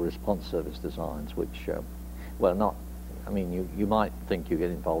special response service designs, which, well, not. I mean, you might think you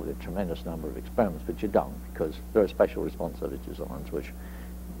get involved in a tremendous number of experiments, but you don't, because there are special response service designs which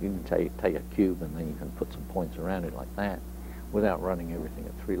you can take a cube and then you can put some points around it like that without running everything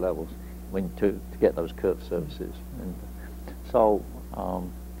at 3 levels to get those curved surfaces. And so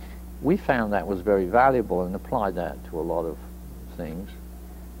we found that was very valuable and applied that to a lot of things,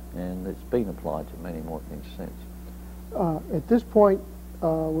 and it's been applied to many more things since. At this point,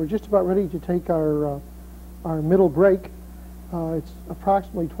 we're just about ready to take our middle break. It's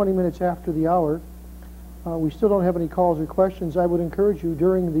approximately 20 minutes after the hour. We still don't have any calls or questions. I would encourage you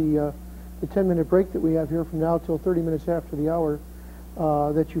during the 10-minute break that we have here from now till 30 minutes after the hour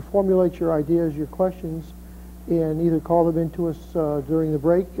that you formulate your ideas, your questions, and either call them in to us during the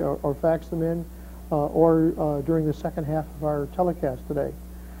break or fax them in or during the second half of our telecast today.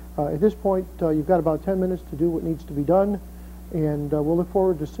 At this point, you've got about 10 minutes to do what needs to be done, and we'll look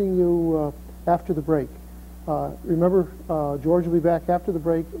forward to seeing you after the break. Remember, George will be back after the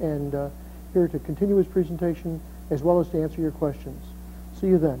break and here to continue his presentation as well as to answer your questions. See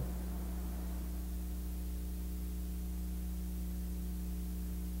you then.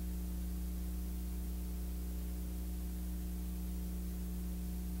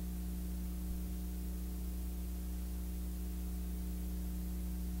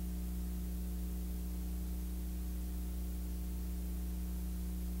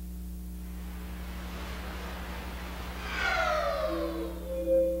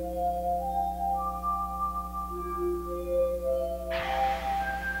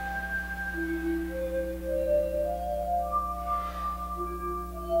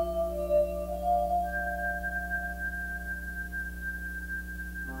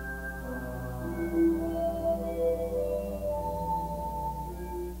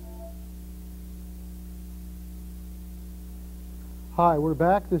 Hi, we're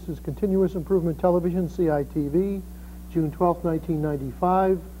back. This is Continuous Improvement Television, CITV, June 12,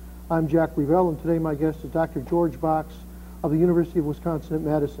 1995. I'm Jack ReVelle, and today my guest is Dr. George Box of the University of Wisconsin at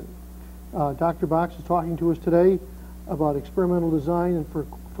Madison. Dr. Box is talking to us today about experimental design and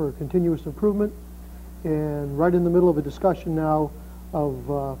for continuous improvement, and right in the middle of a discussion now of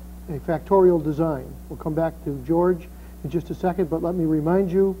a factorial design. We'll come back to George in just a second, but let me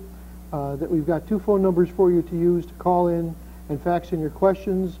remind you that we've got two phone numbers for you to use to call in and fax in your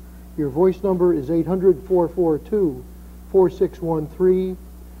questions. Your voice number is 800-442-4613.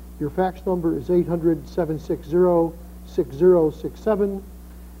 Your fax number is 800-760-6067.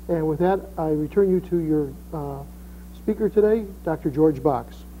 And with that, I return you to your speaker today, Dr. George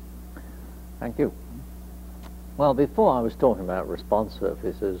Box. Thank you. Well, before I was talking about response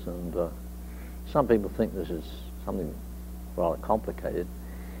surfaces, and some people think this is something rather complicated.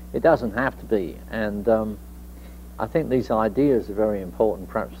 It doesn't have to be, and I think these ideas are very important.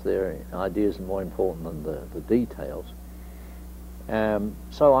 Perhaps their ideas are more important than the details.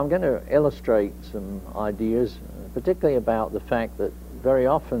 So I'm going to illustrate some ideas, particularly about the fact that very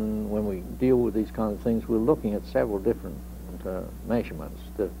often when we deal with these kind of things, we're looking at several different measurements,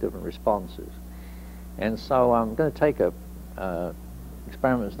 different responses. And so I'm going to take a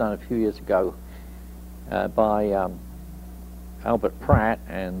experiment that was done a few years ago by Albert Pratt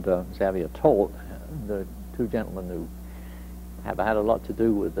and Xavier Tort, the two gentlemen who have had a lot to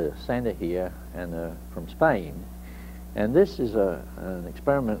do with the center here and from Spain. And this is an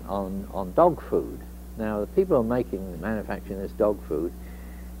experiment on dog food. Now, the people who are manufacturing this dog food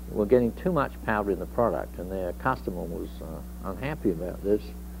were getting too much powder in the product, and their customer was unhappy about this.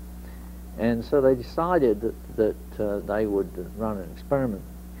 And so they decided that they would run an experiment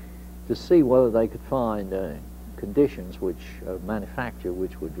to see whether they could find conditions manufacture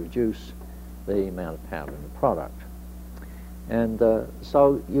which would reduce the amount of powder in the product. And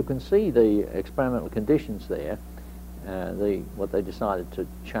so you can see the experimental conditions there. What they decided to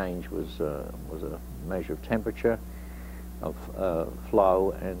change was a measure of temperature, of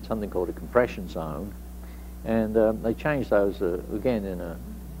flow, and something called a compression zone. And they changed those again in a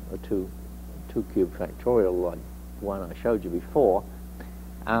two-cube factorial like the one I showed you before.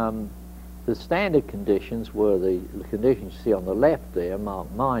 The standard conditions were the conditions you see on the left there,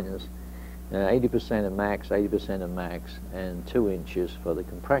 marked minus, 80% of max, 80% of max, and 2 inches for the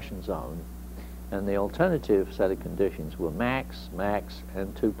compression zone. And the alternative set of conditions were max, max,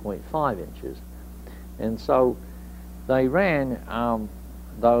 and 2.5 inches. And so they ran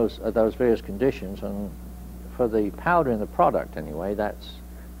those various conditions, and for the powder in the product anyway,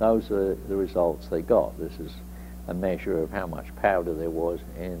 those are the results they got. This is a measure of how much powder there was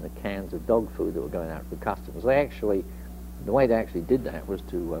in the cans of dog food that were going out to the customers. The way they actually did that was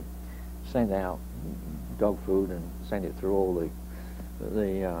to send out dog food and send it through all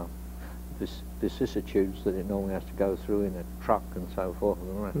the vicissitudes that it normally has to go through in a truck and so forth,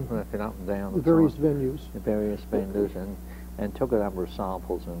 and wrap it up and down. The various venues. The various vendors, and took a number of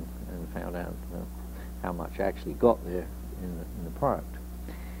samples and found out how much actually got there in the product.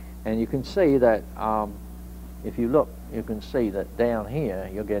 And you can see that if you look, you can see that down here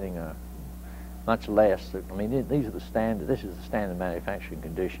you're getting a much less. I mean, these are the standard. This is the standard manufacturing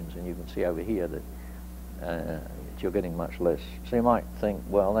conditions, and you can see over here that you're getting much less. So you might think,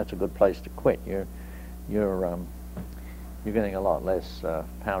 well, that's a good place to quit. You're getting a lot less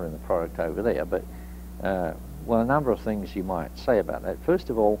powder in the product over there. But well, a number of things you might say about that. First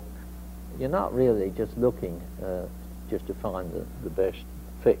of all, you're not really just looking just to find the best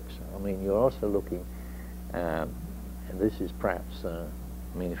fix. I mean, you're also looking, and this is perhaps, I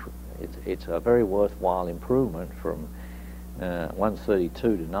mean, it's a very worthwhile improvement from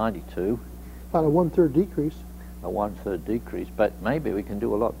 132 to 92. About a 1/3 decrease. A 1/3 decrease, but maybe we can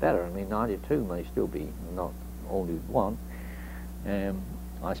do a lot better. I mean, 92 may still be not all you'd want. I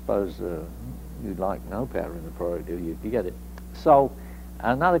suppose you'd like no powder in the product, do you, if you get it? So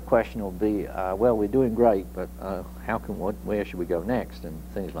another question will be, well, we're doing great, but where should we go next, and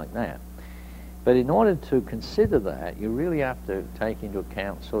things like that. But in order to consider that, you really have to take into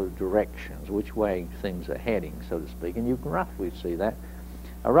account sort of directions, which way things are heading, so to speak, and you can roughly see that.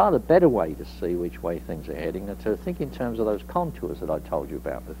 A rather better way to see which way things are heading is to think in terms of those contours that I told you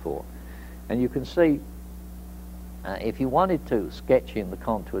about before. And you can see, if you wanted to sketch in the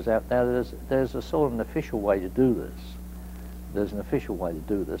contours out there, there's a sort of an official way to do this. There's an official way to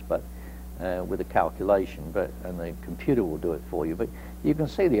do this, but with a calculation, and the computer will do it for you. But you can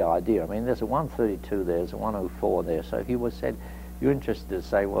see the idea. I mean, there's a 132 there, there's a 104 there. So if you said you're interested to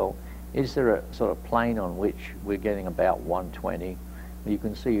say, well, is there a sort of plane on which we're getting about 120, you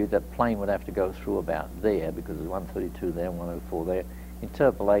can see that plane would have to go through about there, because there's 132 there, 104 there.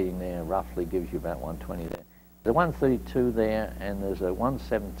 Interpolating there roughly gives you about 120 there. There's a 132 there, and there's a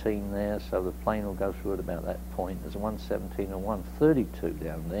 117 there, so the plane will go through at about that point. There's a 117 and 132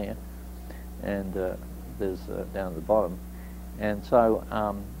 down there, and there's down at the bottom. And so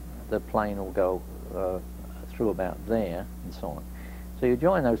the plane will go through about there, and so on. So you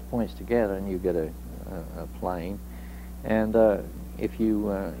join those points together, and you get a plane. And if you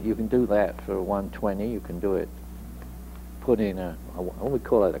can do that for 120, you can do it, put in what we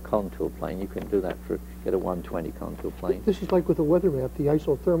call it a contour plane. You can do that for, get a 120 contour plane. This is like with the weather map, the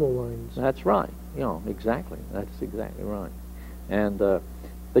isothermal lines. That's right. You know, exactly. That's exactly right. And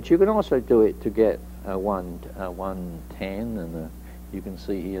but you can also do it to get a 110, and you can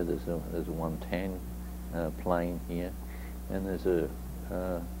see here there's a 110 plane here, and there's a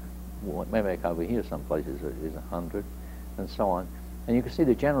maybe over here someplace is 100, and so on. And you can see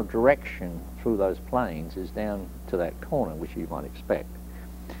the general direction through those planes is down to that corner, which you might expect.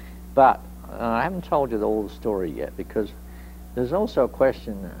 But I haven't told you all the story yet, because there's also a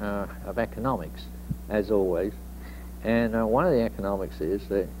question of economics, as always. And one of the economics is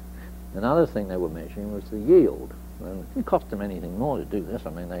that another thing they were measuring was the yield. And it didn't cost them anything more to do this. I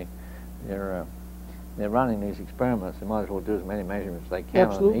mean, they're running these experiments. They might as well do as many measurements as they can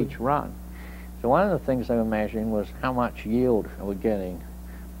on each run. So one of the things they were measuring was how much yield are we getting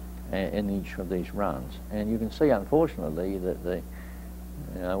in each of these runs. And you can see, unfortunately, that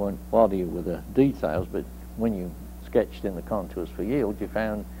I won't bother you with the details, but when you sketched in the contours for yield, you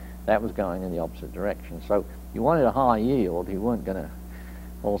found that was going in the opposite direction. So you wanted a high yield, you weren't going to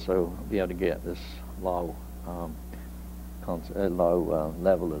also be able to get this low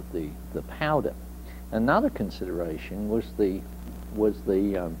level of the powder. Another consideration was the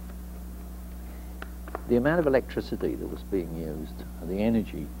amount of electricity that was being used, the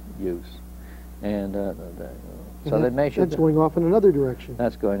energy use, and so they measured. That's going off in another direction.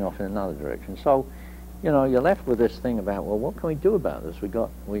 That's going off in another direction. So, you know, you're left with this thing about, well, what can we do about this? We got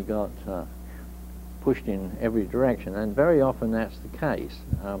pushed in every direction, and very often that's the case.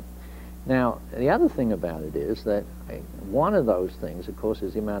 Now, the other thing about it is that one of those things, of course,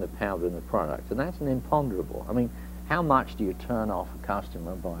 is the amount of powder in the product, and that's an imponderable. I mean, how much do you turn off a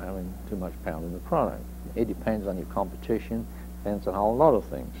customer by having too much powder in the product? It depends on your competition, depends on a whole lot of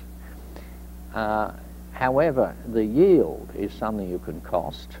things. However, the yield is something you can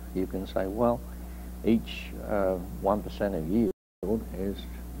cost. You can say, well, each 1% of yield is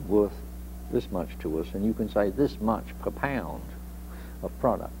worth this much to us, and you can say this much per pound of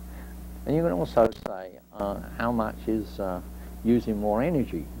product. And you can also say how much is using more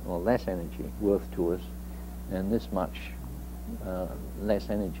energy or less energy worth to us, and this much less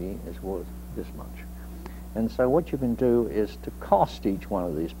energy is worth this much. And so what you can do is to cost each one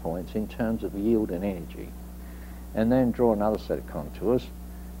of these points in terms of yield and energy, and then draw another set of contours.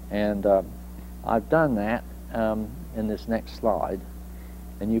 And I've done that in this next slide,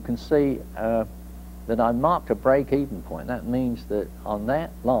 and you can see that I marked a break-even point. That means that on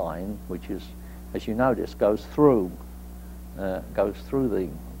that line, which is, as you notice, goes through the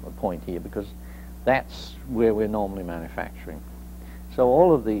point here, because that's where we're normally manufacturing. So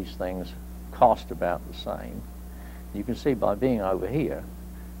all of these things cost about the same. You can see by being over here,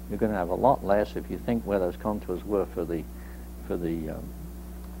 you're going to have a lot less. If you think where those contours were for the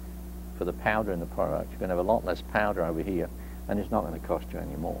powder in the product, you're going to have a lot less powder over here, and it's not going to cost you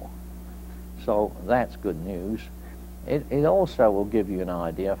any more. So that's good news. It also will give you an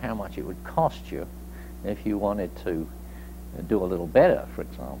idea of how much it would cost you if you wanted to do a little better, for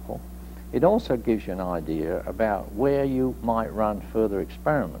example. It also gives you an idea about where you might run further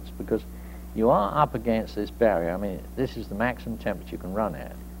experiments, because you are up against this barrier. I mean, this is the maximum temperature you can run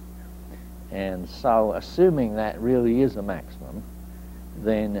at. And so, assuming that really is a maximum,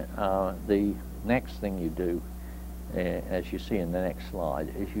 then the next thing you do, as you see in the next slide,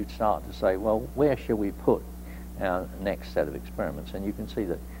 is you'd start to say, well, where shall we put our next set of experiments? And you can see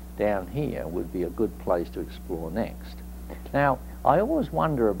that down here would be a good place to explore next. Now, I always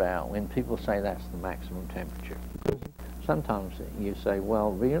wonder about when people say that's the maximum temperature. Sometimes you say,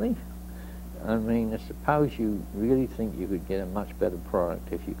 well, really? I mean, suppose you really think you could get a much better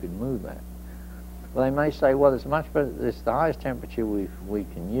product if you could move that. Well, they may say, well, it's much better, it's the highest temperature we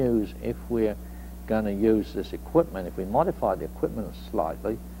can use if we're going to use this equipment. If we modify the equipment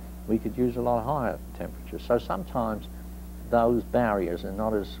slightly, we could use a lot higher temperature. So sometimes those barriers are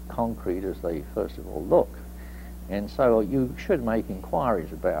not as concrete as they first of all look. And so you should make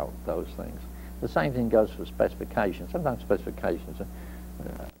inquiries about those things. The same thing goes for specifications. Sometimes specifications are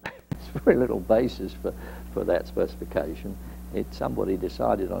there's very little basis for that specification, somebody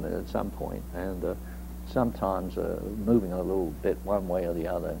decided on it at some point, and sometimes moving a little bit one way or the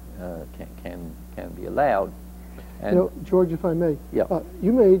other can be allowed. And you know, George, if I may, yeah.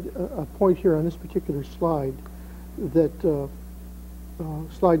 You made a point here on this particular slide that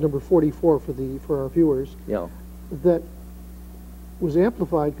slide number 44 for our viewers, yeah. that was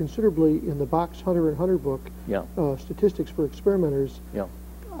amplified considerably in the Box Hunter and Hunter book, Yeah. Statistics for Experimenters. Yeah.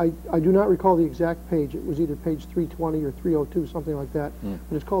 I do not recall the exact page. It was either page 320 or 302, something like that.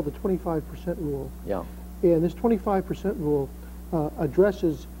 But it's called the 25% rule. Yeah. And this 25% rule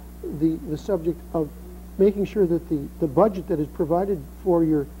addresses the subject of making sure that the budget that is provided for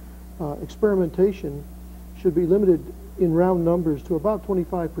your experimentation should be limited in round numbers to about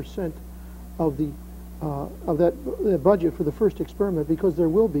 25% of that budget for the first experiment, because there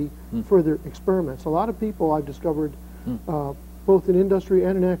will be further experiments. A lot of people I've discovered, both in industry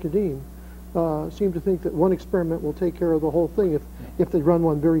and in academia, seem to think that one experiment will take care of the whole thing if they run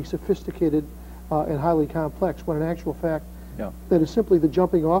one very sophisticated and highly complex, when in actual fact that is simply the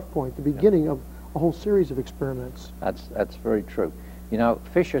jumping off point, the beginning of a whole series of experiments. That's very true. You know,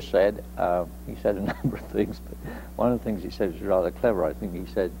 Fisher said, he said a number of things, but one of the things he said was rather clever. I think he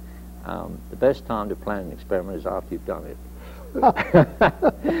said, the best time to plan an experiment is after you've done it.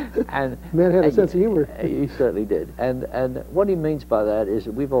 And man had a sense of humor. He certainly did. And what he means by that is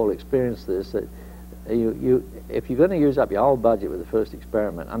that we've all experienced this, that if you're going to use up your whole budget with the first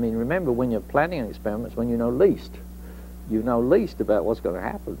experiment, I mean, remember, when you're planning an experiment, it's when you know least about what's going to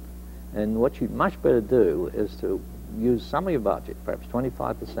happen. And what you'd much better do is to use some of your budget, perhaps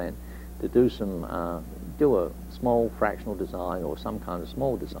 25%, to do a small fractional design or some kind of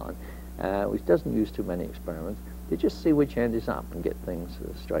small design, which doesn't use too many experiments, to just see which end is up and get things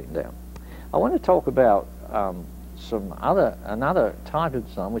straightened out. I want to talk about another type of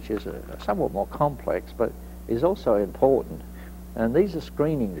design, which is somewhat more complex, but is also important. And these are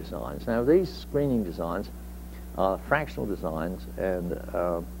screening designs. Now, these screening designs are fractional designs and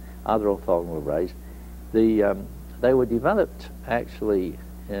other orthogonal arrays. They were developed actually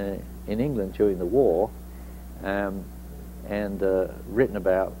in England during the war, and written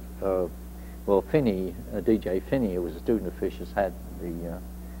about. Well, Finney, D.J. Finney, who was a student of Fisher's, has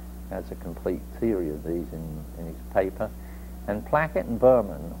a complete theory of these in his paper. And Plackett and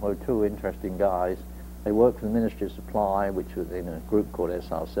Berman were two interesting guys. They worked for the Ministry of Supply, which was in a group called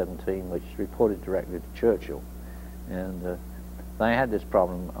SR-17, which reported directly to Churchill. And they had this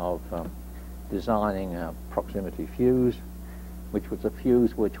problem of designing a proximity fuse, which was a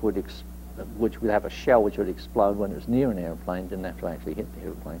fuse which would have a shell which would explode when it was near an airplane, didn't have to actually hit the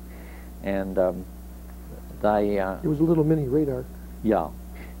airplane. And it was a little mini radar. Yeah,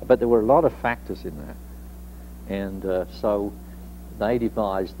 but there were a lot of factors in that, and so they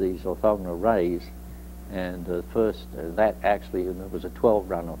devised these orthogonal arrays. And first, that actually there was a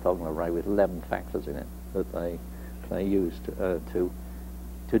 12-run orthogonal array with 11 factors in it that they used to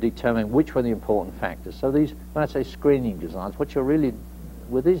determine which were the important factors. So these, when I say screening designs, what you're really,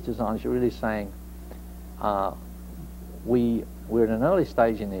 with these designs, you're really saying, we're in an early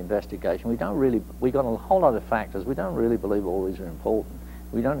stage in the investigation. We got a whole lot of factors. We don't really believe all these are important.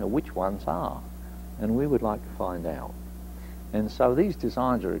 We don't know which ones are, and we would like to find out. And so these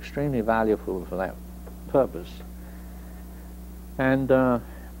designs are extremely valuable for that purpose. And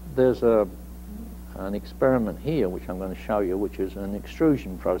there's an experiment here, which I'm going to show you, which is an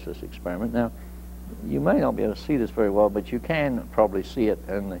extrusion process experiment. Now, you may not be able to see this very well, but you can probably see it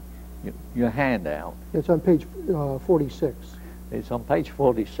in your handout. It's on page 46. It's on page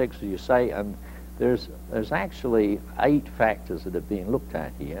 46, as you say, and there's actually 8 factors that are being looked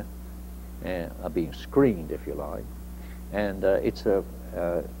at here, are being screened, if you like. And it's an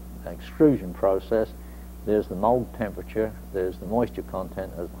extrusion process. There's the mold temperature, there's the moisture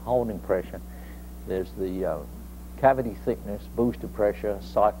content, there's the holding pressure, there's the cavity thickness, booster pressure,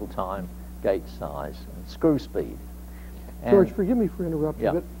 cycle time, gate size, and screw speed. And George, forgive me for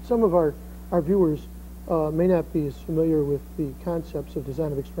interrupting, but some of our viewers may not be as familiar with the concepts of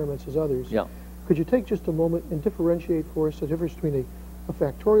design of experiments as others. Yeah. Could you take just a moment and differentiate for us the difference between a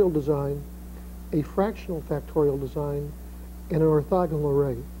factorial design, a fractional factorial design, and an orthogonal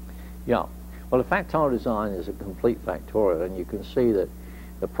array? Yeah. Well, a factorial design is a complete factorial, and you can see that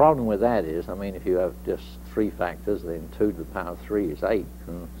the problem with that is, I mean, if you have just 3 factors, then 2 to the power of 3 is 8,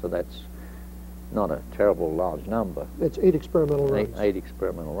 so that's not a terrible large number. That's 8 experimental runs. 8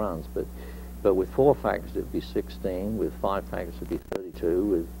 experimental runs, but with 4 factors it would be 16, with 5 factors it would be 32,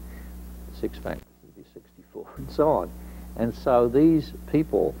 with 6 factors it would be 64, and so on. And so these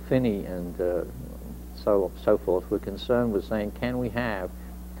people, Finney and so forth, were concerned with saying, can we have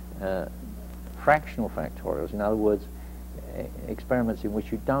fractional factorials? In other words, experiments in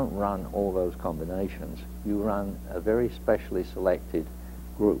which you don't run all those combinations. You run a very specially selected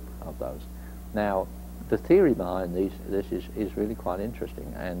group of those. Now, the theory behind this is really quite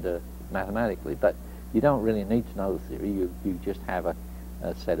interesting, and mathematically, but you don't really need to know the theory. You just have a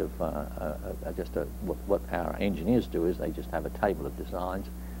set of what our engineers do is they just have a table of designs.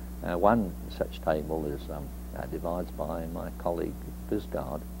 One such table is divides by my colleague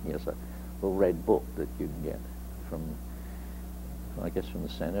Bisgard. He has a little red book that you can get from, I guess, from the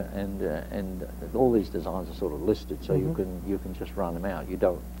center, and all these designs are sort of listed, so you can just run them out.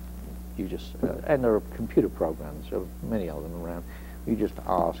 And there are computer programs, so many of them around. You just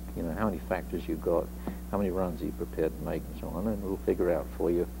ask, how many factors you've got, how many runs are you prepared to make, and so on, and we'll figure out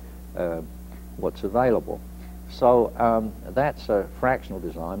for you what's available. So that's a fractional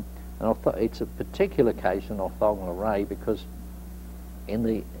design, and it's a particular case, an orthogonal array, because in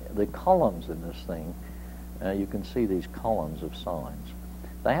the columns in this thing, you can see these columns of signs.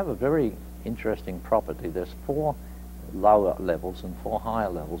 They have a very interesting property. There's 4 lower levels and 4 higher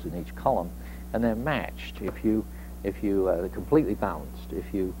levels in each column, and they're matched. They're completely balanced.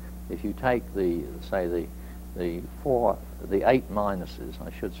 If you take the 8 minuses,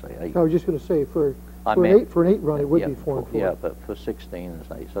 I should say 8. I was just going to say for an 8 run it would be 4 and 4. Yeah, but for 16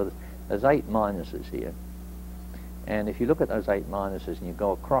 it's 8. So there's 8 minuses here, and if you look at those 8 minuses and you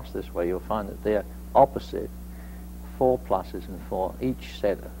go across this way, you'll find that they're opposite 4 pluses and 4. Each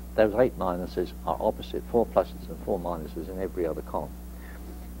set of those 8 minuses are opposite 4 pluses and 4 minuses in every other column,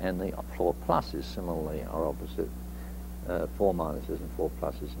 and the 4 pluses similarly are opposite 4 minuses and 4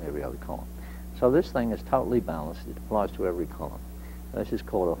 pluses in every other column. So this thing is totally balanced. It applies to every column. This is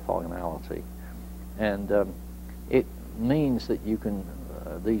called orthogonality, and it means that you can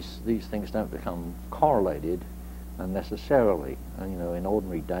these things don't become correlated unnecessarily. In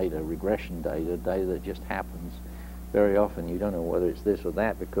ordinary data, regression data that just happens. Very often you don't know whether it's this or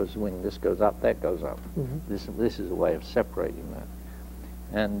that, because when this goes up, that goes up. This is a way of separating that.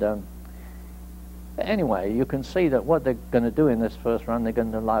 And anyway, you can see that what they're going to do in this first run, they're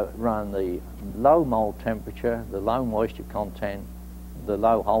going to run the low mold temperature, the low moisture content, the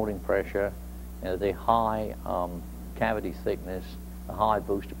low holding pressure, the high cavity thickness, the high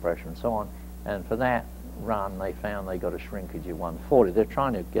booster pressure, and so on. And for that run, they found they got a shrinkage of 140. They're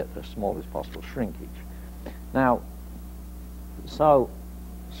trying to get the smallest possible shrinkage. Now, so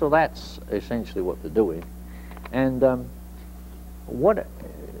that's essentially what they're doing, and what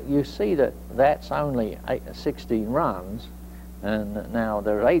you see that's only 16 runs, and now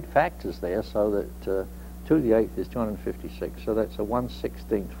there are 8 factors there, so that 2 to the 8th is 256. So that's a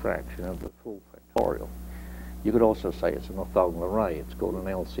 1/16th fraction of the full factorial. You could also say it's an orthogonal array. It's called an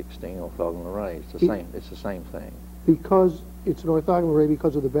L16 orthogonal array. It's the same. It's the same thing. Because it's an orthogonal array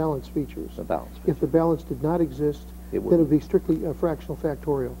because of the balance features. The balance features. If the balance did not exist, then it would be strictly a fractional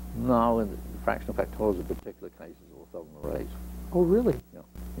factorial. No, and fractional factorials in particular cases are orthogonal arrays. Oh, really? Yeah.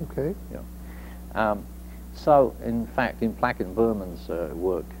 Okay. Yeah. So, in fact, in Plackett and Berman's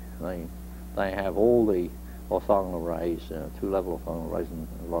work, they have all the orthogonal arrays, 2-level orthogonal arrays, and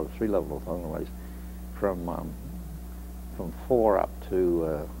a lot of 3-level orthogonal arrays, from 4 up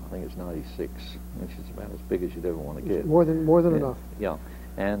to I think it's 96, which is about as big as you'd ever want to get. More than enough. Yeah,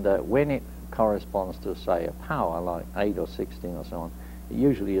 and when it corresponds to, say, a power like 8 or 16 or so on, it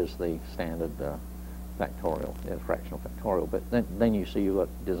usually is the standard factorial, fractional factorial. But then you see you've got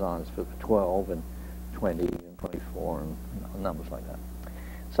designs for 12 and 20 and 24 and numbers like that.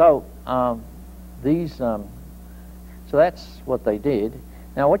 So so that's what they did.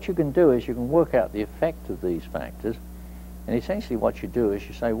 Now what you can do is you can work out the effect of these factors, and essentially what you do is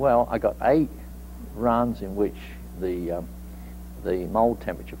you say, well, I got 8 runs in which the mold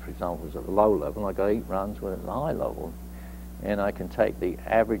temperature, for example, was at a low level, and I got 8 runs when it's at a high level, and I can take the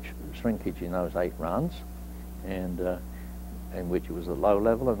average shrinkage in those 8 runs, and in which it was a low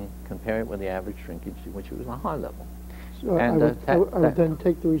level, and compare it with the average shrinkage in which it was a high level. So and I would then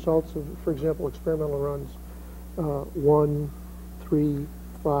take the results of, for example, experimental runs 1, 3,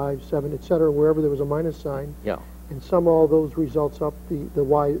 5, 7, etc., wherever there was a minus sign, yeah, and sum all those results up, the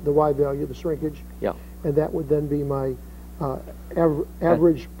y value, the shrinkage, yeah, and that would then be my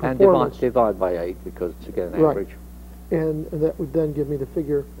average and performance. divide by 8 because it's again an Right. average. And that would then give me the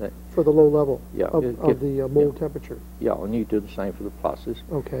figure for the low level of the mold temperature. Yeah, and you do the same for the pluses.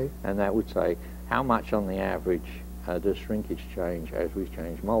 Okay. And that would say how much on the average does shrinkage change as we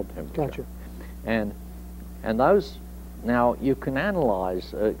change mold temperature. Gotcha. And those, now you can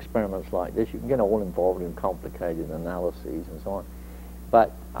analyze experiments like this. You can get all involved in complicated analyses and so on.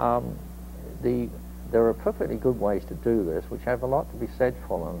 But there are perfectly good ways to do this, which have a lot to be said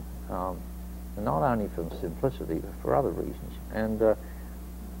for them. not only for simplicity, but for other reasons. And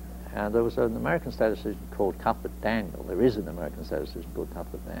there was an American statistician called Cuthbert Daniel. There is an American statistician called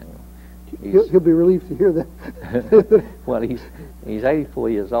Cuthbert Daniel. He'll be relieved to hear that. Well, he's 84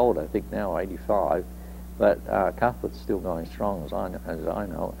 years old, I think now, 85. But Cuthbert's still going strong, as I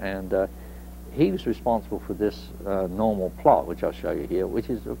know. And he was responsible for this normal plot, which I'll show you here, which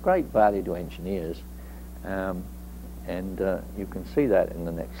is of great value to engineers. And you can see that in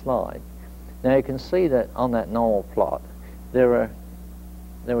the next slide. Now you can see that on that normal plot, there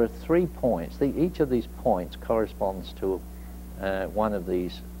are 3 points. Each of these points corresponds to one of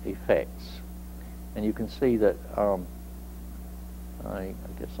these effects. And you can see that, I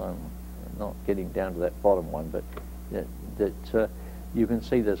guess I'm not getting down to that bottom one, but that you can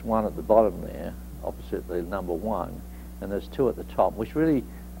see there's one at the bottom there, opposite the number 1, and there's 2 at the top, which really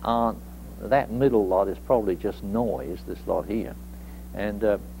aren't, that middle lot is probably just noise, this lot here.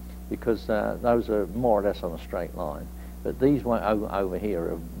 And because those are more or less on a straight line. But these one over here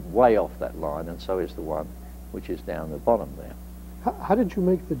are way off that line, and so is the one which is down the bottom there. How did you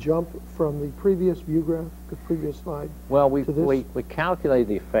make the jump from the previous view graph, the previous slide, well, we to this? we calculated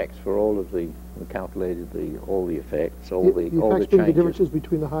the effects for all of the, we calculated all the effects, all the effects being changes. the differences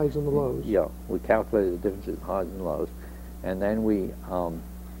between the highs and the lows. Yeah, we calculated the differences in highs and lows, and then we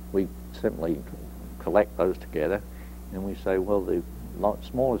simply collect those together, and we say, well, the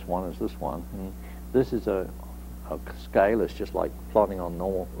smallest one is this one, and this is a scale. It's just like plotting on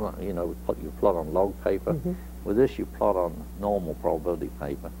normal, you know, you plot on log paper. Mm-hmm. With this, you plot on normal probability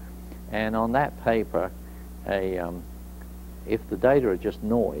paper, and on that paper, if the data are just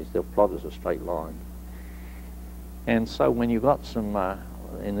noise, they'll plot as a straight line. And so when you've got some,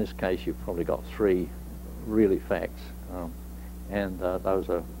 in this case, you've probably got 3 real effects, and those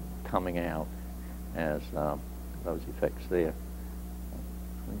are coming out as those effects there.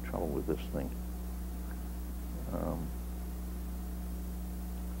 I'm in trouble with this thing.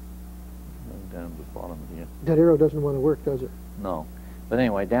 Down to the bottom here. That arrow doesn't want to work, does it? No. But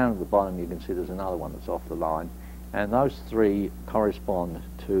anyway, down at the bottom you can see there's another one that's off the line. And those 3 correspond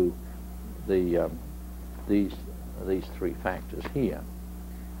to the these 3 factors here.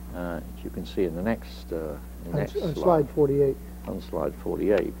 As you can see in the next, on slide 48. On slide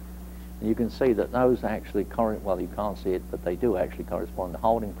 48. And you can see that those actually, well, you can't see it, but they do actually correspond to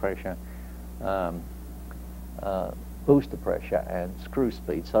holding pressure, booster pressure, and screw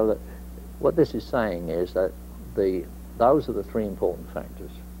speed. So that what this is saying is that those are the 3 important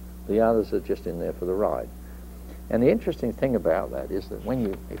factors. The others are just in there for the ride. And the interesting thing about that is that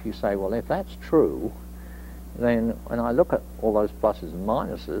if you say, well, if that's true, then when I look at all those pluses and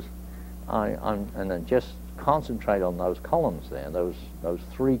minuses, and then just concentrate on those columns there, those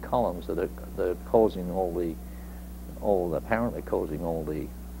 3 columns that are causing apparently causing all the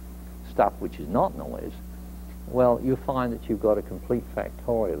stuff which is not noise. Well, you find that you've got a complete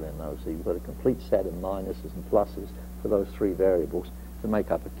factorial in those. So you've got a complete set of minuses and pluses for those 3 variables to make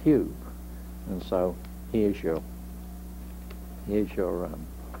up a cube. And so here's your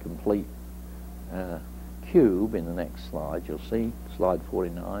complete cube in the next slide. You'll see slide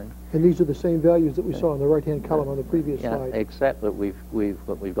 49. And these are the same values that we saw in the right-hand column on the previous slide. Except that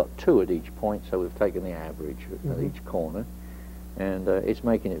we've got 2 at each point, so we've taken the average at each corner. And it's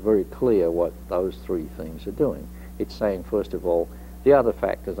making it very clear what those 3 things are doing. It's saying, first of all, the other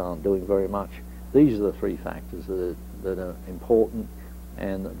factors aren't doing very much. These are the 3 factors that are important,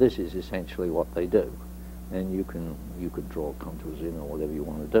 and this is essentially what they do. And you could draw contours in or whatever you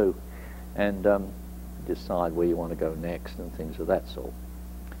want to do, and decide where you want to go next and things of that sort.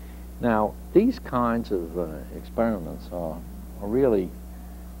 Now, these kinds of experiments are really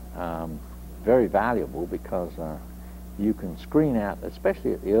very valuable because you can screen out,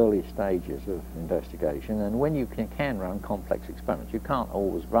 especially at the early stages of investigation, and when you can run complex experiments. You can't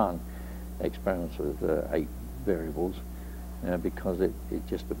always run experiments with 8 variables because it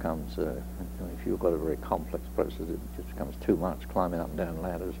just becomes, if you've got a very complex process, it just becomes too much, climbing up and down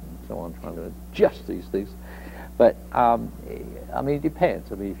ladders and so on, trying to adjust these things. But, I mean, it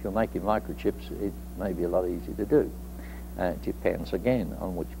depends. I mean, if you're making microchips, it may be a lot easier to do. It depends, again,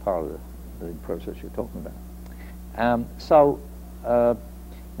 on which part of the process you're talking about.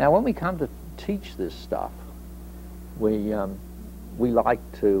 Now when we come to teach this stuff, we like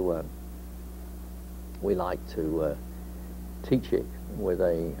to teach it with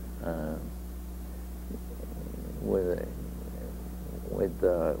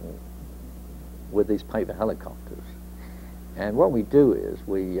these paper helicopters. And what we do is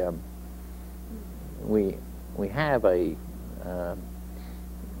we have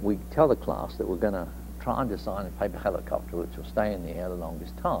we tell the class that we're going to try and design a paper helicopter which will stay in the air the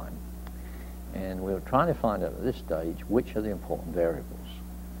longest time. And we were trying to find out at this stage which are the important variables.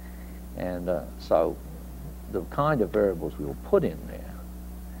 And so the kind of variables we will put in there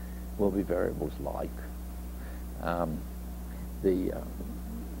will be variables like the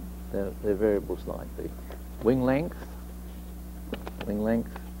variables like the wing length, the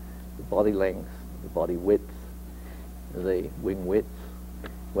body length, the body width, the wing width,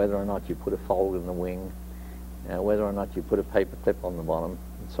 whether or not you put a fold in the wing, whether or not you put a paper clip on the bottom,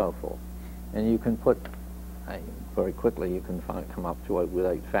 and so forth. And you can put, very quickly, you can come up to with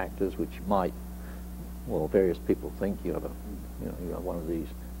 8 factors, which might, well, various people think you have you have one of these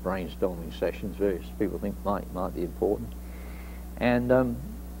brainstorming sessions. Various people think might be important. And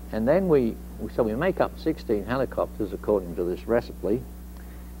then we make up 16 helicopters according to this recipe,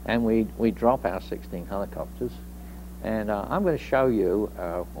 and we drop our 16 helicopters. And I'm going to show you,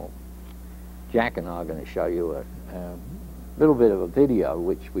 well, Jack and I are going to show you a little bit of a video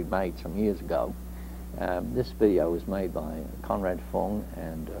which we made some years ago. This video was made by Conrad Fung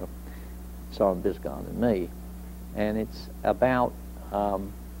and Soren Bisgaard and me, and it's about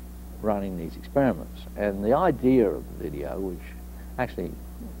running these experiments. And the idea of the video, which actually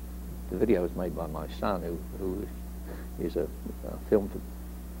the video was made by my son, who is a film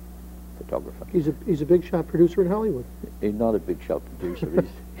photographer. He's a big shot producer in Hollywood. He's not a big shot producer.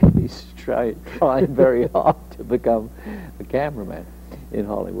 He's trying very hard to become a cameraman in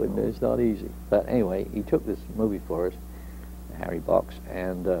Hollywood. It's not easy. But anyway, he took this movie for us, Harry Box,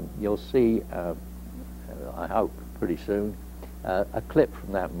 and you'll see, I hope pretty soon, a clip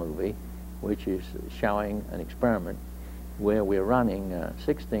from that movie, which is showing an experiment where we're running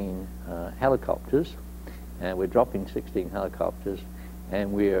 16 helicopters, and we're dropping 16 helicopters,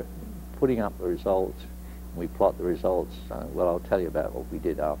 and we're putting up the results. We plot the results. Well, I'll tell you about what we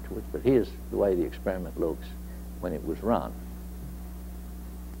did afterwards, but here's the way the experiment looks when it was run.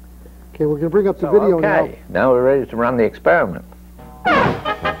 Okay, we're going to bring up the video now. Okay, now we're ready to run the experiment.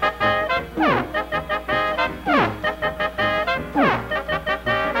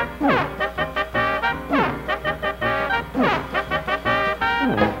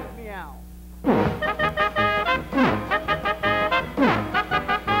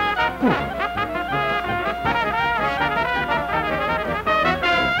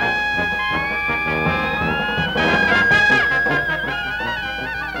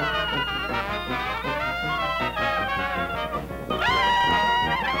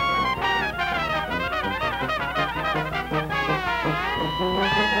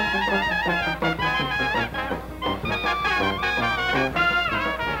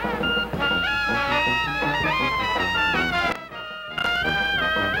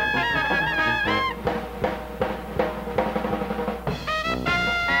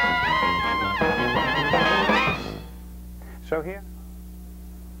 So here?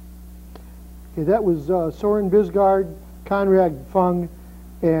 Okay, that was Soren Bisgaard, Conrad Fung,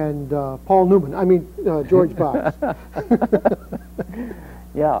 and Paul Newman. I mean, George Box.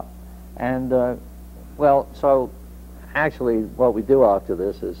 Yeah, and well, so actually, what we do after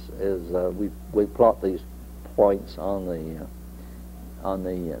this is we plot these points on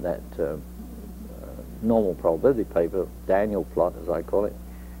that normal probability paper, Daniel plot, as I call it,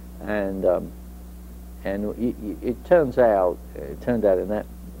 and it turned out in that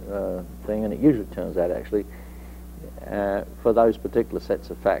thing, and it usually turns out actually for those particular sets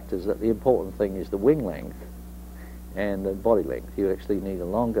of factors that the important thing is the wing length and the body length. You actually need a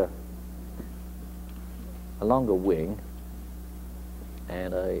longer wing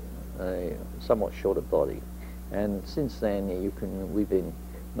and a somewhat shorter body. And since then, we've been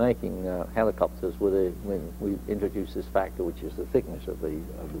making helicopters when we introduce this factor, which is the thickness of the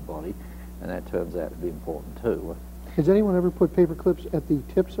body, and that turns out to be important too. Has anyone ever put paper clips at the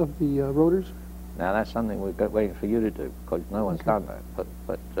tips of the rotors? Now that's something we're waiting for you to do, because no one's done that.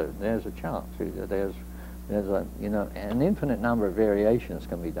 But there's a chance. There's an infinite number of variations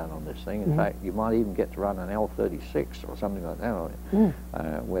can be done on this thing. In fact, you might even get to run an L36 or something like that on it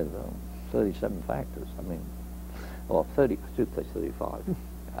with 37 factors. I mean, or 30, 35.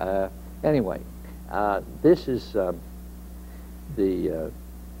 Anyway, this is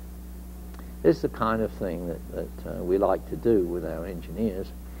the kind of thing that we like to do with our engineers.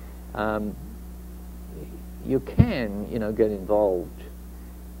 You can, get involved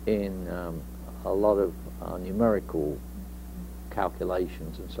in a lot of numerical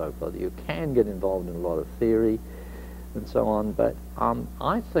calculations and so forth. You can get involved in a lot of theory and so on, but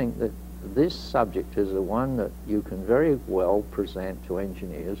I think that this subject is the one that you can very well present to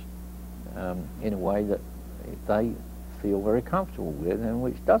engineers in a way that they feel very comfortable with, and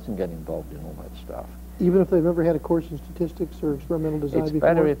which doesn't get involved in all that stuff. Even if they've never had a course in statistics or experimental design It's before?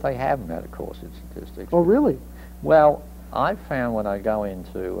 better if they haven't had a course in statistics. Oh, really? Well, I found when I go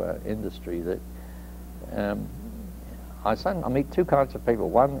into industry that I meet two kinds of people.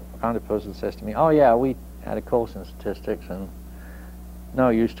 One kind of person says to me, oh yeah, we had a course in statistics and no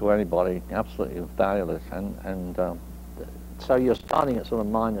use to anybody, absolutely valueless. And so you're starting at sort of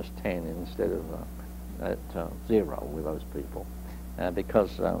 -10 instead of at 0 with those people.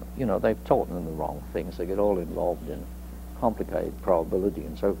 Because, you know, they've taught them the wrong things. They get all involved in complicated probability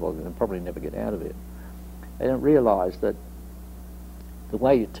and so forth, and they'll probably never get out of it. They don't realize that the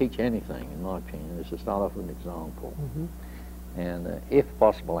way you teach anything, in my opinion, is to start off with an example. And, if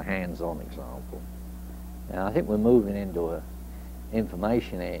possible, a hands-on example. And I think we're moving into a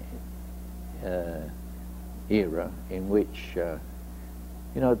information era in which,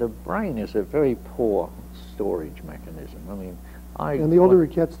 you know, the brain is a very poor storage mechanism. I mean, and the older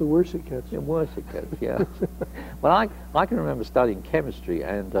it gets, the worse it gets. The worse it gets, yeah. Well, I can remember studying chemistry,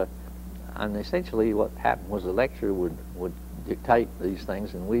 and essentially what happened was the lecturer would dictate these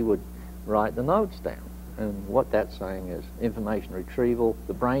things, and we would write the notes down. And what that's saying is information retrieval.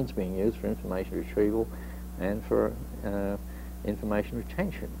 The brain's being used for information retrieval and for information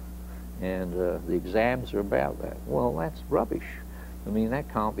retention. And the exams are about that. Well, that's rubbish. I mean, that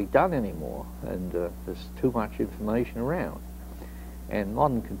can't be done anymore, and there's too much information around. And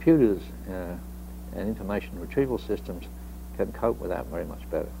modern computers and information retrieval systems can cope with that very much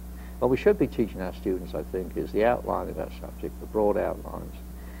better. What we should be teaching our students, I think, is the outline of our subject, the broad outlines,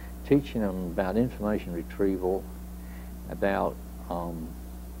 teaching them about information retrieval, about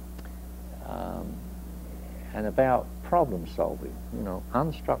and about problem solving, you know,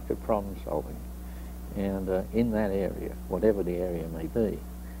 unstructured problem solving, and in that area, whatever the area may be.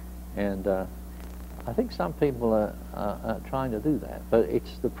 And I think some people are trying to do that, but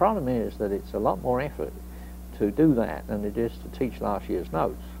the problem is that it's a lot more effort to do that than it is to teach last year's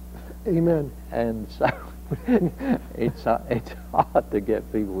notes. Amen. And so it's hard to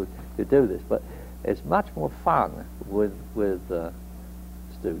get people to do this, but it's much more fun with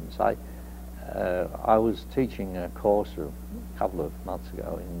students. I was teaching a course a couple of months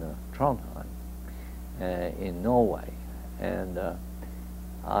ago in Trondheim, in Norway, and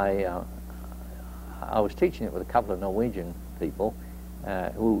I was teaching it with a couple of Norwegian people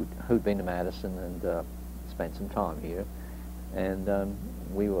who'd been to Madison and spent some time here, and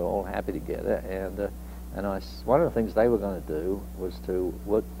we were all happy together. And one of the things they were going to do was to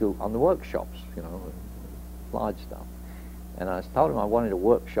do on the workshops, you know, applied stuff. And I told them I wanted a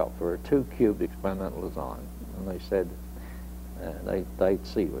workshop for a 2-cubed experimental design, and they said they'd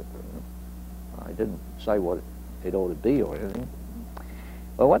see it. I didn't say what it ought to be or anything.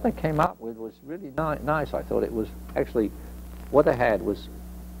 Well, what they came up with was really nice. I thought it was actually, what they had was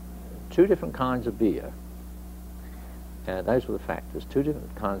 2 different kinds of beer. Those were the factors, 2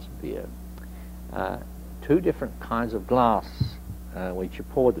 different kinds of beer, 2 different kinds of glass which you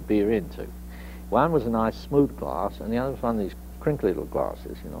poured the beer into. One was a nice smooth glass, and the other was one of these crinkly little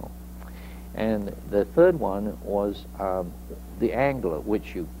glasses, you know. And the third one was the angle at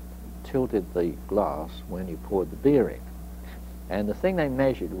which you tilted the glass when you poured the beer in. And the thing they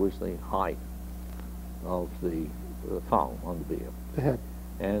measured was the height of the foam on the beer. The head.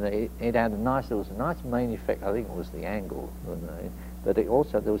 And it had there was a nice main effect. I think it was the angle, but there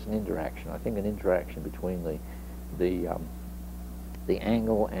was an interaction. I think an interaction between the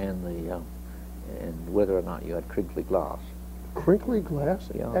angle and whether or not you had crinkly glass. Crinkly glass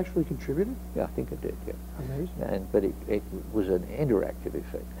Yeah. actually contributed? Yeah, I think it did, yeah. Amazing. But it was an interactive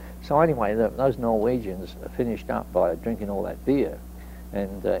effect. So anyway, those Norwegians finished up by drinking all that beer,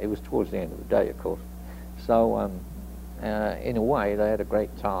 and it was towards the end of the day, of course. So in a way, they had a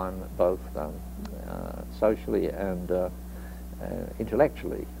great time, both socially and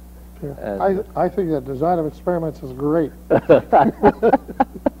intellectually. Yeah. And I think that design of experiments is great.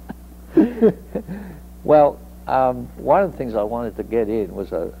 Well, one of the things I wanted to get in was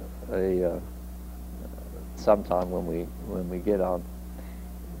sometime when we get on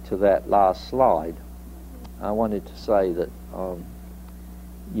to that last slide, I wanted to say that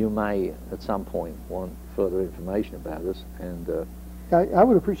you may at some point want further information about us, and I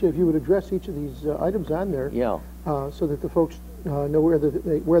would appreciate if you would address each of these items on there, yeah, so that the folks know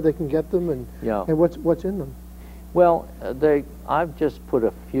where they can get them and yeah, and what's in them. Well, I've just put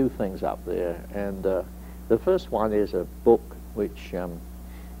a few things up there, and the first one is a book which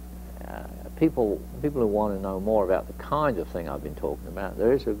people who want to know more about the kind of thing I've been talking about.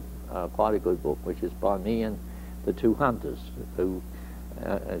 There is quite a good book which is by me and the 2 hunters who,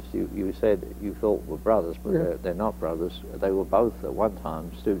 as you said, you thought were brothers, but yeah, they're not brothers. They were both at one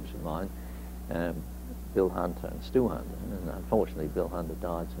time students of mine. Bill Hunter and Stu Hunter, and unfortunately Bill Hunter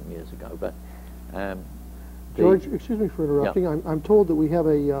died some years ago. But George, excuse me for interrupting. Yeah. I'm told that we have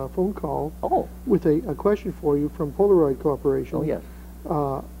a phone call with a question for you from Polaroid Corporation. Oh, yes.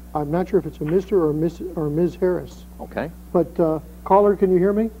 I'm not sure if it's a Mr. or Ms. Harris. Okay. But caller, can you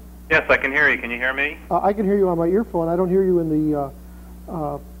hear me? Yes, I can hear you. Can you hear me? I can hear you on my earphone. I don't hear you in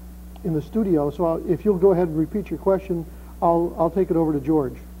the studio. So if you'll go ahead and repeat your question, I'll take it over to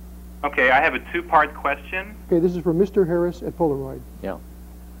George. Okay, I have a two-part question. Okay, this is for Mr. Harris at Polaroid. Yeah.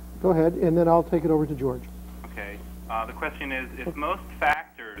 Go ahead, and then I'll take it over to George. Okay. The question is, if most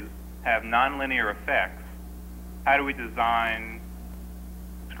factors have nonlinear effects, how do we design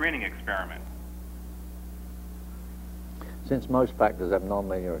screening experiments? Since most factors have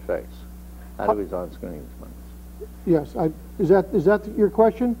nonlinear effects, how do we design screening experiments? Yes. Is that your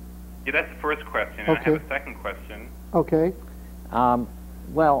question? Yeah, that's the first question. And I have a second question. Okay.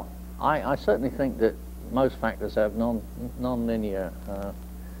 Well, I certainly think that most factors have nonlinear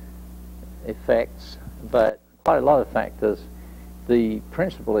effects, but quite a lot of factors, the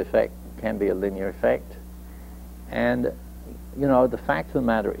principal effect can be a linear effect. And, you know, the fact of the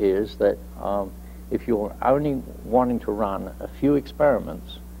matter is that if you're only wanting to run a few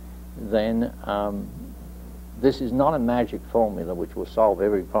experiments, then this is not a magic formula which will solve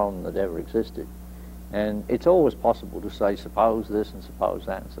every problem that ever existed. And it's always possible to say, suppose this and suppose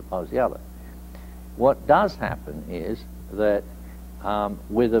that and suppose the other. What does happen is that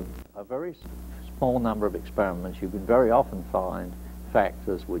with a very small number of experiments, you can very often find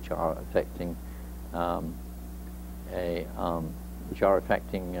factors which are affecting which are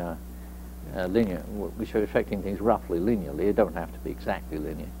affecting things roughly linearly. It don't have to be exactly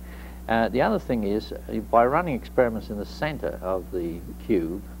linear. The other thing is, by running experiments in the center of the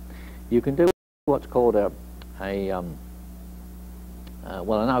cube, you can do what's called an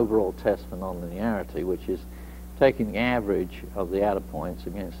overall test for nonlinearity, which is taking the average of the outer points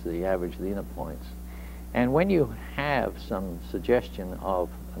against the average of the inner points. And when you have some suggestion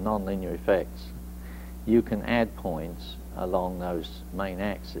of nonlinear effects, you can add points along those main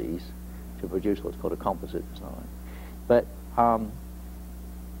axes to produce what's called a composite design. But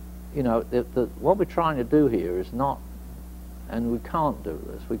you know, what we're trying to do here is not, and we can't do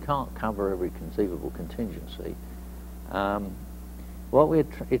this, we can't cover every conceivable contingency.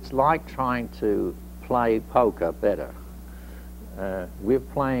 It's like trying to play poker better. We're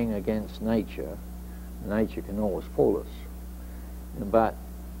playing against nature. Nature can always fool us. But,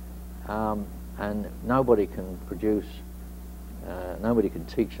 and nobody can produce, nobody can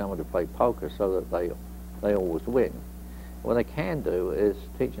teach someone to play poker so that they always win. What they can do is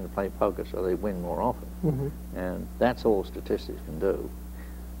teach them to play poker so they win more often. Mm-hmm. And that's all statistics can do.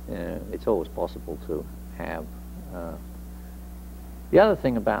 It's always possible to have. The other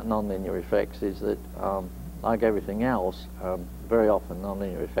thing about nonlinear effects is that, like everything else, very often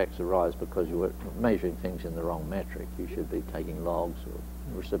nonlinear effects arise because you were measuring things in the wrong metric. You should be taking logs or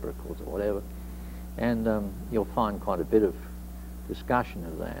reciprocals or whatever. And you'll find quite a bit of discussion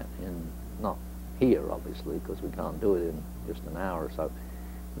of that not here, obviously, because we can't do it in just an hour or so,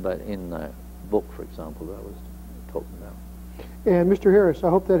 but in the book, for example, that I was talking about. And Mr. Harris, I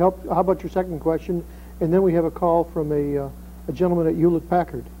hope that helped. How about your second question? And then we have a call from a gentleman at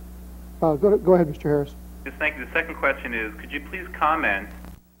Hewlett-Packard. Go ahead, Mr. Harris. Yes, thank you. The second question is, could you please comment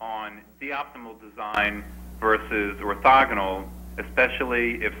on de-optimal design versus orthogonal,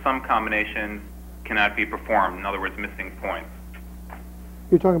 especially if some combinations cannot be performed, in other words, missing points?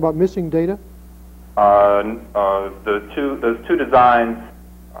 You're talking about missing data? Those two designs,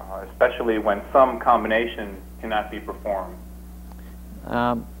 especially when some combinations cannot be performed.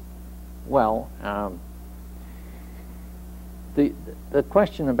 The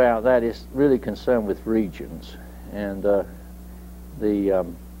question about that is really concerned with regions, and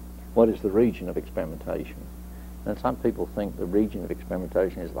what is the region of experimentation? And some people think the region of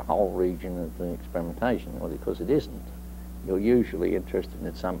experimentation is the whole region of the experimentation, well, because it isn't. You're usually interested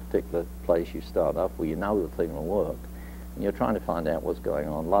in some particular place you start off where you know the thing will work, and you're trying to find out what's going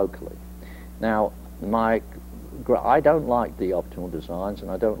on locally. Now, I don't like the optimal designs, and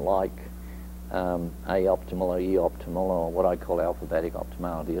I don't like A-optimal or E-optimal or what I call alphabetic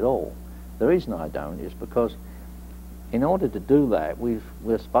optimality at all. The reason I don't is because in order to do that,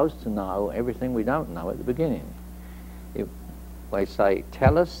 we're supposed to know everything we don't know at the beginning. They say,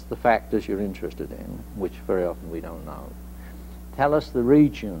 tell us the factors you're interested in, which very often we don't know. Tell us the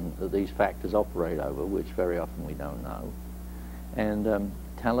region that these factors operate over, which very often we don't know. And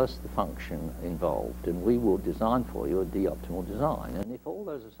tell us the function involved, and we will design for you a de-optimal design. And if all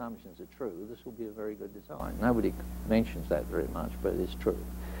those assumptions are true, this will be a very good design. Nobody mentions that very much, but it's true.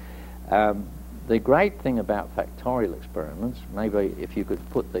 The great thing about factorial experiments, maybe if you could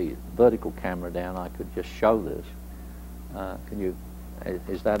put the vertical camera down, I could just show this. Can you,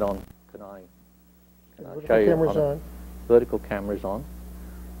 is that on? Can I show you? Camera's on. Vertical camera's on.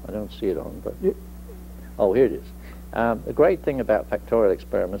 I don't see it on, but oh, here it is. The great thing about factorial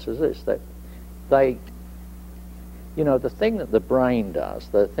experiments is this, that they, you know, the thing that the brain does,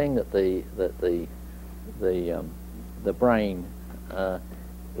 the thing that the brain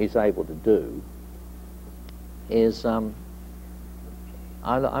is able to do is, you know,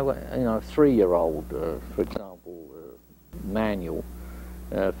 a 3-year-old, for example, manual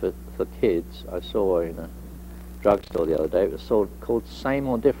for kids I saw in a drugstore the other day. It was called Same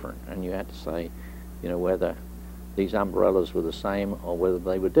or Different, and you had to say, you know, whether these umbrellas were the same or whether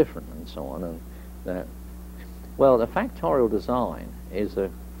they were different, and so on. And that, well, the factorial design is a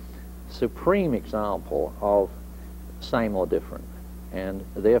supreme example of same or different, and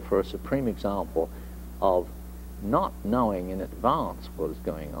therefore a supreme example of not knowing in advance what is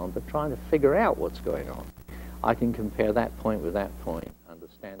going on, but trying to figure out what's going on. I can compare that point with that point,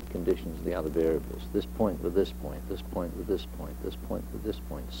 understand the conditions of the other variables, this point with this point, this point with this point, this point with this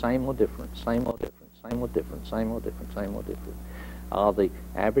point, same or different, same or different, same or different, same or different, same or different. Are the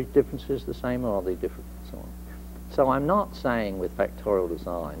average differences the same or are they different, and so on. So I'm not saying with factorial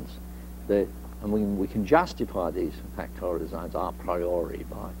designs that, I mean, we can justify these factorial designs a priori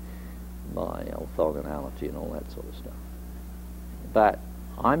by orthogonality and all that sort of stuff. But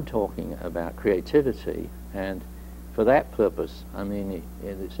I'm talking about creativity, and for that purpose, I mean,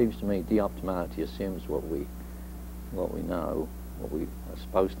 it seems to me de-optimality assumes what we know, what we are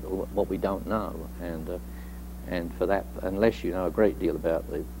supposed to, what we don't know, and for that, unless you know a great deal about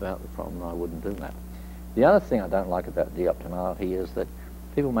the problem, I wouldn't do that. The other thing I don't like about de-optimality is that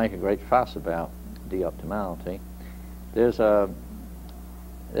people make a great fuss about de-optimality. There's a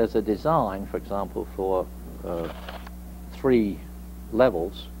design, for example, for 3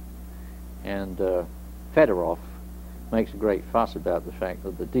 levels, and Fedorov makes a great fuss about the fact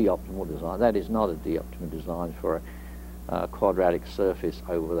that the de-optimal design, that is not a de-optimal design for a quadratic surface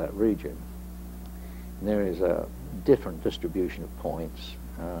over that region. And there is a different distribution of points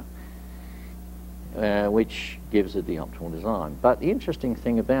which gives a de-optimal design. But the interesting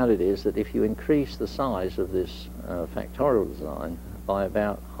thing about it is that if you increase the size of this factorial design by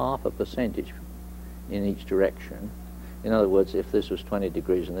about half a percentage in each direction, in other words, if this was 20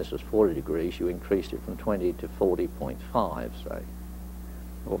 degrees and this was 40 degrees, you increased it from 20 to 40.5, say,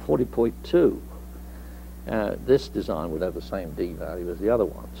 or 40.2. This design would have the same D value as the other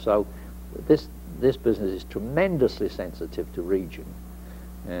one. So this business is tremendously sensitive to region,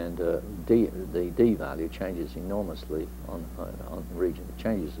 and the D value changes enormously on the region. It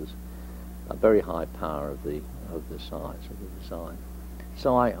changes as a very high power of the size of the design.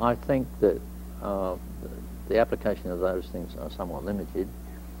 So I think that the application of those things are somewhat limited.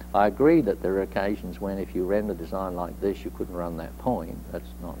 I agree that there are occasions when if you ran the design like this, you couldn't run that point. That's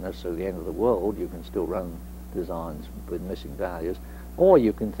not necessarily the end of the world. You can still run designs with missing values, or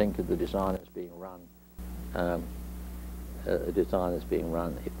you can think of the design as being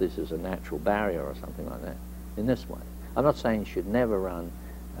run, if this is a natural barrier or something like that, in this way. I'm not saying you should never run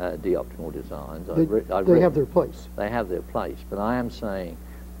de-optimal designs. They have their place. They have their place, but I am saying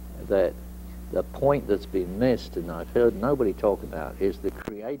that the point that's been missed, and I've heard nobody talk about, is the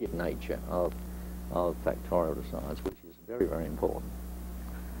creative nature of factorial designs, which is very, very important.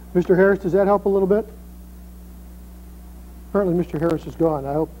 Mr. Harris, does that help a little bit? Apparently Mr. Harris is gone.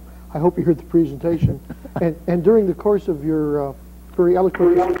 I hope you heard the presentation. and during the course of your very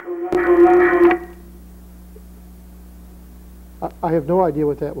eloquent... I have no idea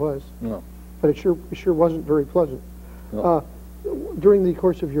what that was. No. But it sure wasn't very pleasant. No. During the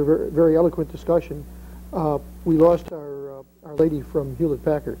course of your very eloquent discussion, we lost our lady from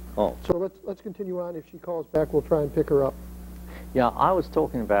Hewlett-Packard. Oh. So let's continue on. If she calls back, we'll try and pick her up. Yeah, I was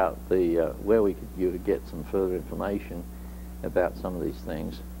talking about the where you could get some further information about some of these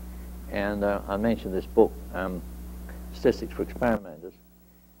things, and I mentioned this book, Statistics for Experimenters,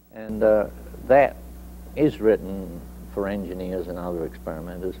 and that is written for engineers and other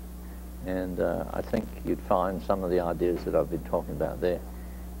experimenters. And I think you'd find some of the ideas that I've been talking about there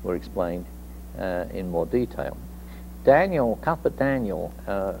were explained in more detail. Cuthbert Daniel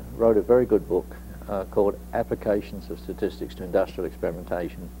wrote a very good book called Applications of Statistics to Industrial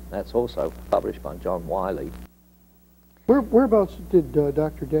Experimentation. That's also published by John Wiley. Whereabouts did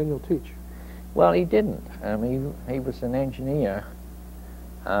Dr. Daniel teach? Well, he didn't. He was an engineer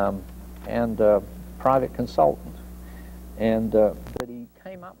and private consultant. And but he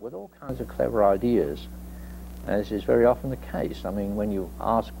came up with all kinds of clever ideas as is very often the case. I mean, when you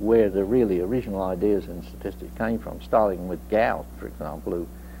ask where the really original ideas in statistics came from, starting with Gauss, for example, who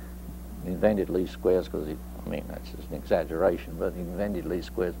invented least squares because I mean, that's just an exaggeration, but he invented least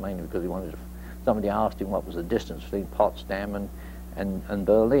squares mainly because he wanted to, somebody asked him what was the distance between Potsdam and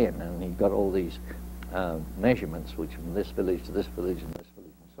Berlin, and he got all these measurements, which from this village to this village and this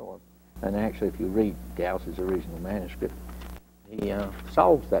village and so on. And actually, if you read Gauss's original manuscript, he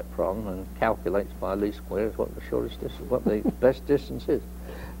solves that problem and calculates by least squares what the shortest distance, what the best distance is.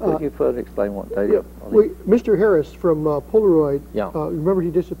 Could you further explain what they do? Mr. Harris from Polaroid, Yeah. Remember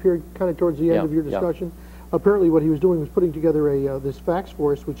he disappeared kind of towards the end of your discussion? Apparently what he was doing was putting together this fax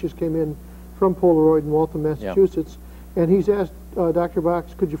for us, which just came in from Polaroid in Waltham, Massachusetts. And he's asked Dr.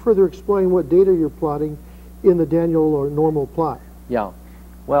 Box, could you further explain what data you're plotting in the Daniel or normal plot? Yeah.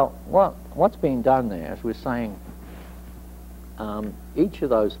 Well, what's being done there, as we're saying, each of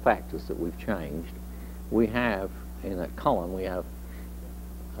those factors that we've changed, we have, in that column, we have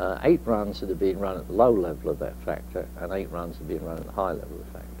 8 runs that are being run at the low level of that factor, and 8 runs that are being run at the high level of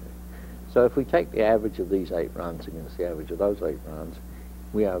the factor. So if we take the average of these 8 runs against the average of those 8 runs,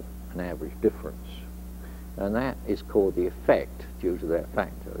 we have an average difference. And that is called the effect due to that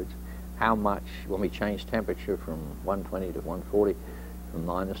factor. It's how much, when we change temperature from 120 to 140, from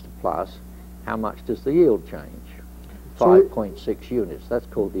minus to plus, how much does the yield change? 5.6 units. That's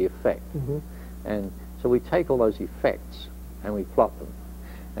called the effect. And so we take all those effects and we plot them.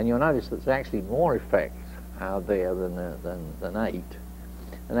 And you'll notice that there's actually more effects out there than 8.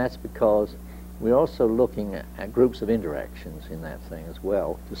 And that's because we're also looking at groups of interactions in that thing as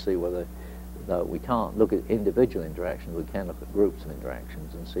well to see whether, though we can't look at individual interactions, we can look at groups of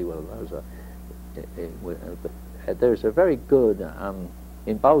interactions and see whether those are... there's a very good,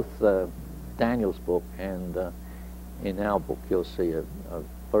 in both Daniel's book and in our book, you'll see a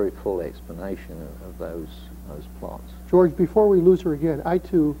very full explanation of those plots. George, before we lose her again, I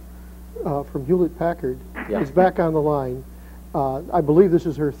too, from Hewlett-Packard, is back on the line. I believe this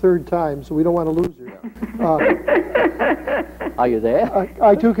is her 3rd time, so we don't want to lose her. Are you there?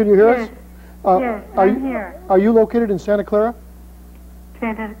 I too, can you hear us? Yes, I'm here. Are you located in Santa Clara?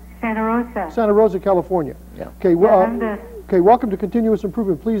 Santa Rosa. Santa Rosa, California. Yeah. Okay, okay, welcome to Continuous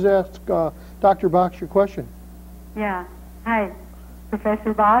Improvement. Please ask Dr. Box your question. Yeah. Hi,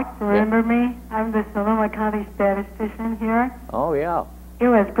 Professor Box. Remember me? I'm the Sonoma County statistician here. Oh, yeah. It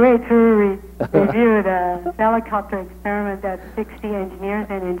was great to review the helicopter experiment that 60 engineers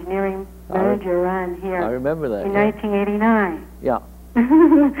and engineering manager ran here. I remember that. In 1989. Yeah.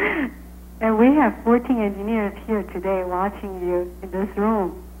 And we have 14 engineers here today watching you in this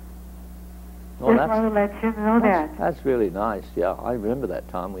room. Well, Just want to let you know that. That's really nice. Yeah, I remember that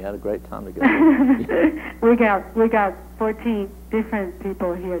time. We had a great time together. we got 14 different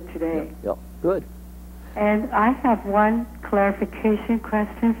people here today. Yeah, good. And I have one clarification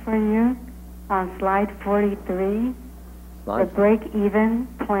question for you on slide 43. The break-even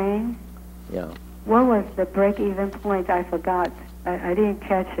plane. Yeah. What was the break-even point? I forgot. I didn't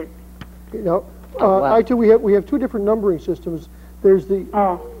catch it. You know, I too, we have 2 different numbering systems. There's the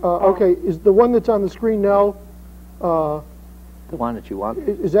okay. Is the one that's on the screen now? The one that you want?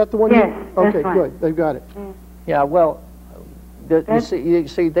 Is that the one? Yes. Okay, good. They've got it. Yeah. Well, you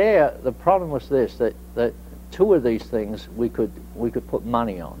see there, the problem was this: that 2 of these things we could put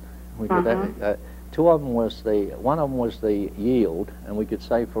money on. We could, 2 of them was one of them was the yield, and we could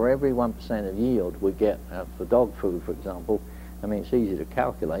say for every 1% of yield we get for dog food, for example. I mean, it's easy to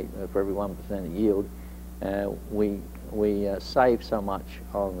calculate. For every 1% of yield, we save so much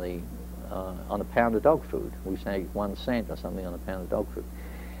on a pound of dog food. We save 1 cent or something on a pound of dog food.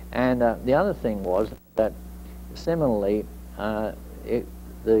 And the other thing was that similarly,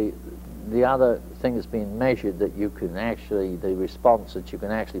 the other thing that's been measured that you can actually, the response that you can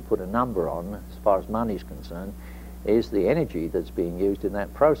actually put a number on as far as money is concerned, is the energy that's being used in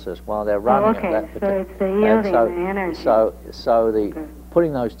that process while they're running at that particular... So it's the yielding the energy. So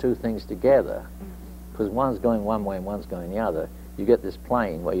putting those 2 things together, because one's going one way and one's going the other, you get this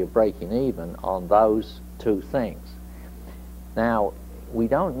plane where you're breaking even on those 2 things. Now, we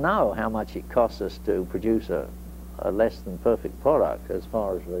don't know how much it costs us to produce a less than perfect product as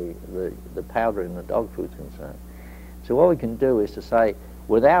far as the powder in the dog food is concerned. So what we can do is to say,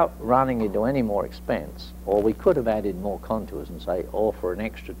 without running into any more expense, or we could have added more contours and say, or for an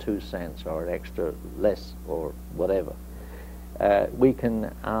extra 2 cents or an extra less or whatever, we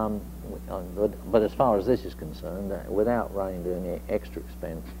can, but as far as this is concerned, without running into any extra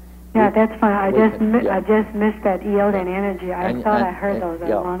expense. Yeah, that's fine. I just missed that yield and energy. I thought I heard those.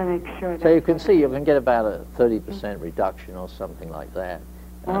 I want to make sure. So you can see you can get about a 30% reduction or something like that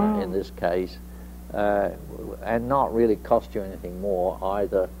in this case. and not really cost you anything more,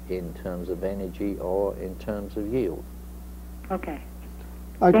 either in terms of energy or in terms of yield. Okay.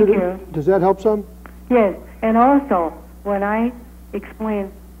 Thank you. Does that help some? Yes, and also, when I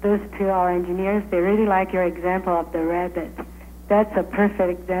explain this to our engineers, they really like your example of the rabbit. That's a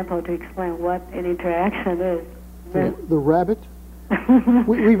perfect example to explain what an interaction is. The rabbit?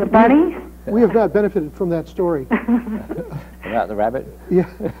 The bunnies? We have not benefited from that story. About the rabbit? Yeah.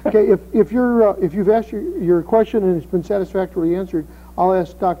 Okay. If you've asked your question and it's been satisfactorily answered, I'll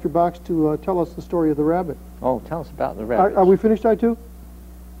ask Dr. Box to tell us the story of the rabbit. Oh, tell us about the rabbit. Are we finished, I2?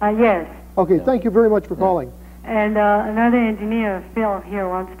 Yes. Okay. Yeah. Thank you very much for calling. And another engineer, Phil, here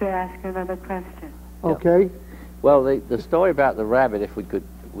wants to ask another question. Okay. Well, the story about the rabbit, if we could,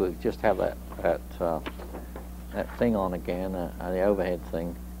 we'll just have that thing on again, the overhead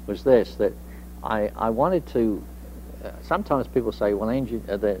thing, was this, that I wanted to, sometimes people say, well,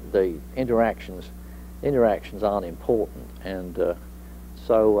 the interactions aren't important, and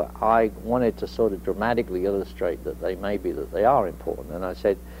so I wanted to sort of dramatically illustrate that they are important, and I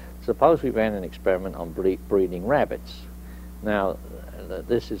said, suppose we ran an experiment on breeding rabbits. Now,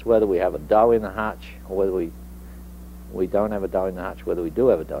 this is whether we have a doe in the hutch or whether we don't have a doe in the hutch, whether we do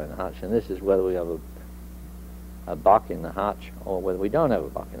have a doe in the hutch, and this is whether we have a buck in the hutch or whether we don't have a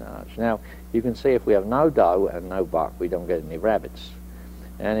buck in the hutch. Now, you can see if we have no doe and no buck, we don't get any rabbits.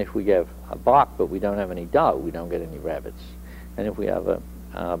 And if we have a buck but we don't have any doe, we don't get any rabbits. And if we have a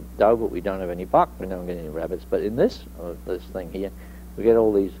doe but we don't have any buck, we don't get any rabbits. But in this thing here, we get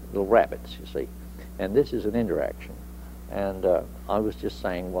all these little rabbits, you see. And this is an interaction. And I was just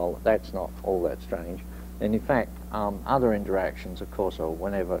saying, well, that's not all that strange. And in fact, other interactions, of course, are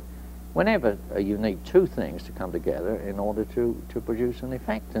whenever you need two things to come together in order to produce an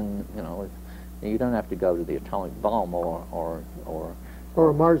effect. And, you know, you don't have to go to the atomic bomb or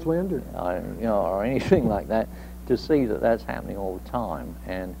a Mars lander. You know, or anything like that to see that that's happening all the time.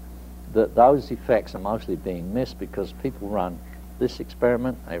 And that those effects are mostly being missed because people run this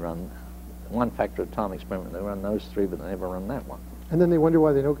experiment, they run one factor of time experiment, they run those three, but they never run that one. And then they wonder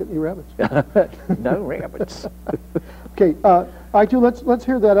why they don't get any rabbits. No rabbits. Okay, I2, let's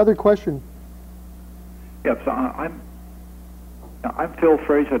hear that other question. Yes, I'm Phil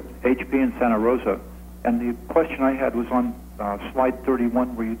Fraser at HP in Santa Rosa, and the question I had was on slide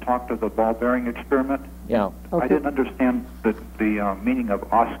 31 where you talked of the ball bearing experiment. Yeah. Okay. I didn't understand the meaning of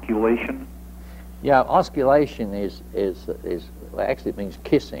osculation. Yeah, osculation is well, actually it means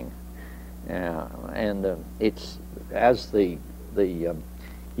kissing, and it's as the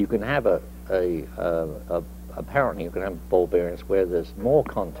you can have apparently you can have ball bearings where there's more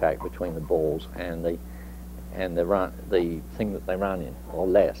contact between the balls and the thing that they run in, or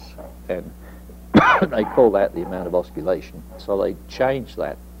less, and they call that the amount of osculation. So they change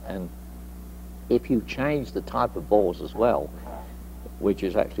that, and if you change the type of balls as well, which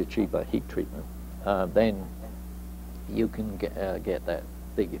is actually achieved by heat treatment, then you can get that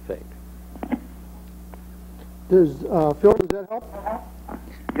big effect. Phil, does that help?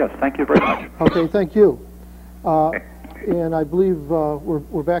 Yes, thank you very much. Okay, thank you. And I believe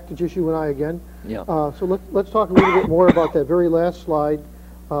we're back to just you and I again. Yeah. So let's talk a little bit more about that very last slide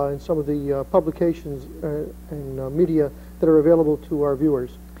and some of the publications and media that are available to our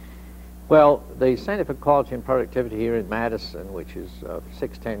viewers. Well, the Center for Quality and Productivity here in Madison, which is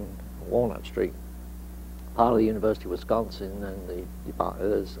 610 Walnut Street, part of the University of Wisconsin, and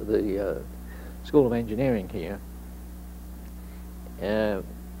the School of Engineering here,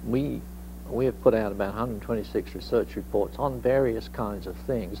 we have put out about 126 research reports on various kinds of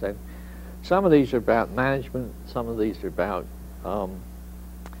things, and some of these are about management, some of these are about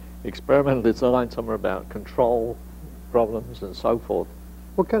experimental design, some are about control problems and so forth.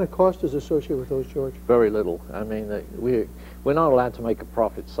 What kind of cost is associated with those, George? Very little. I mean, we're not allowed to make a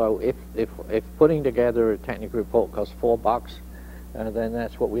profit. So if putting together a technical report costs $4, then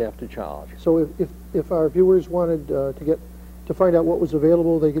that's what we have to charge. So if our viewers wanted to find out what was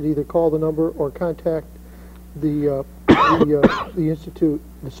available, they could either call the number or contact the institute,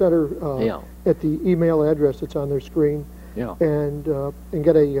 the center, at the email address that's on their screen, and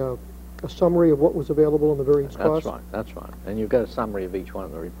get a summary of what was available and the various costs. That's right. And you've got a summary of each one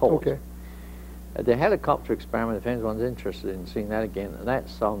of the reports. Okay. The helicopter experiment, if anyone's interested in seeing that again,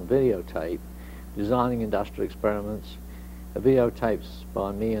 that's on videotape, Designing Industrial Experiments. The videotapes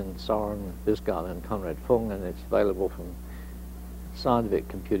by me and Soren Bisgaard and Conrad Fung, and it's available from Scientific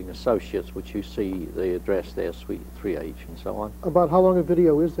Computing Associates, which you see the address there, Suite 3H and so on. About how long a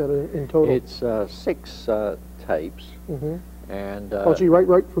video is that in total? It's 6 tapes. Mm-hmm. And so you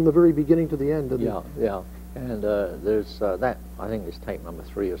right from the very beginning to the end. Yeah. And there's that, I think it's tape number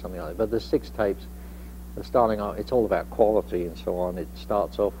 3 or something like that, but there's 6 tapes. Starting off, it's all about quality and so on. It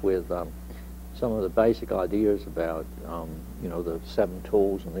starts off with some of the basic ideas about, you know, the 7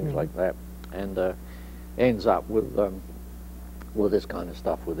 tools and things like that, and ends up with this kind of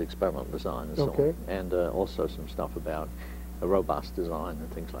stuff with experimental design and so on, and also some stuff about a robust design and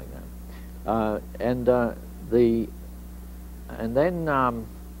things like that. And then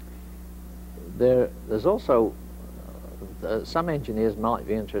there's also some engineers might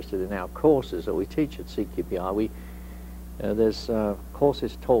be interested in our courses that we teach at CQPI. There's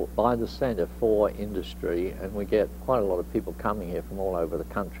courses taught by the Center for Industry, and we get quite a lot of people coming here from all over the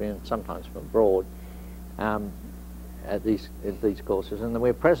country and sometimes from abroad at these courses. And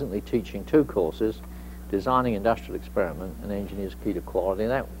we're presently teaching 2 courses, Designing Industrial Experiment and Engineers Key to Quality.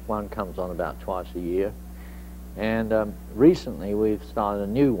 That one comes on about twice a year. And recently we've started a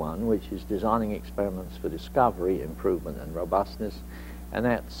new one, which is Designing Experiments for Discovery, Improvement and Robustness, and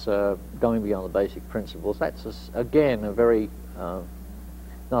that's going beyond the basic principles. That's again a very there's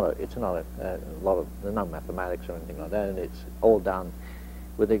no mathematics or anything like that, and it's all done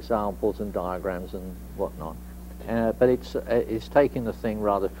with examples and diagrams and whatnot. But it's taking the thing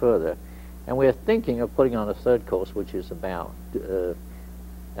rather further, and we're thinking of putting on a 3rd course, which is about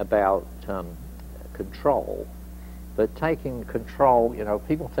control. But taking control, you know,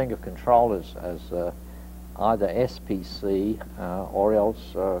 people think of control as either SPC or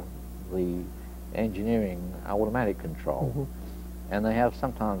else the engineering automatic control. And they have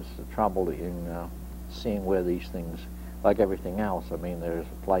sometimes trouble in seeing where these things, like everything else, I mean, there's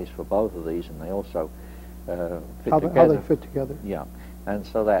a place for both of these, and they also fit together. How they fit together. Yeah, and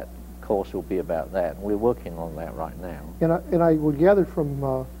so that course will be about that. And we're working on that right now. And I would gather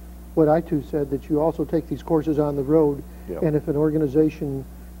from what I too said that you also take these courses on the road, and if an organization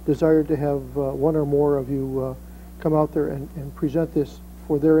desired to have one or more of you come out there and present this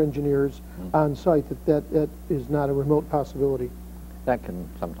for their engineers on site, that is not a remote possibility. That can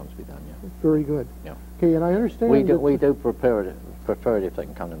sometimes be done, yeah. Very good. Yeah. Okay, and I understand we do prefer it if they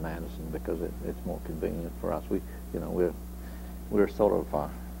can come to Madison, because it's more convenient for us. We're sort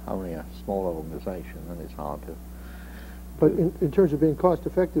of only a small organization, and it's hard to. But in terms of being cost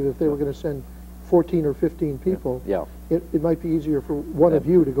effective, if they were going to send 14 or 15 people, it might be easier for one of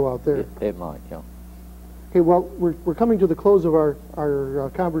you to go out there. It might, yeah. Okay, well, we're coming to the close of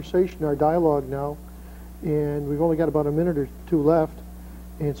our conversation, our dialogue now, and we've only got about a minute or 2 left,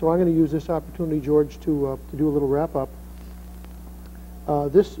 and so I'm going to use this opportunity, George, to do a little wrap-up.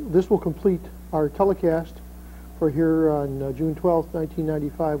 This will complete our telecast for here on June 12th,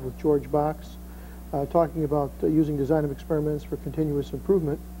 1995 with George Box, talking about using design of experiments for continuous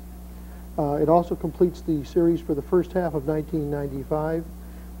improvement. It also completes the series for the first half of 1995.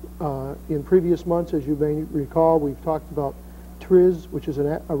 In previous months, as you may recall, we've talked about TRIZ, which is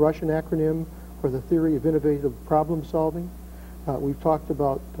a Russian acronym for the Theory of Innovative Problem Solving. We've talked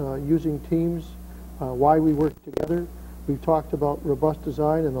about using teams, why we work together. We've talked about robust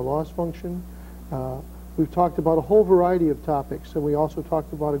design and the loss function. We've talked about a whole variety of topics, and we also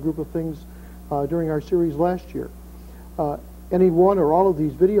talked about a group of things during our series last year. Any one or all of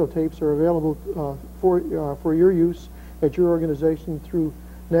these videotapes are available for your use at your organization through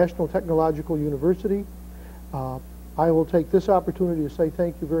National Technological University. I will take this opportunity to say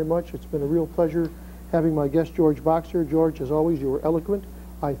thank you very much. It's been a real pleasure having my guest George Box here. George, as always, you were eloquent.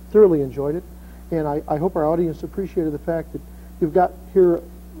 I thoroughly enjoyed it, and I hope our audience appreciated the fact that you've got here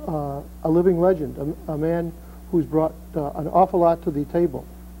a living legend, a man who's brought an awful lot to the table.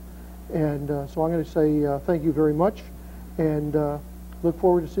 And so I'm going to say thank you very much, and look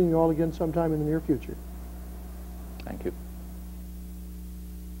forward to seeing you all again sometime in the near future. Thank you.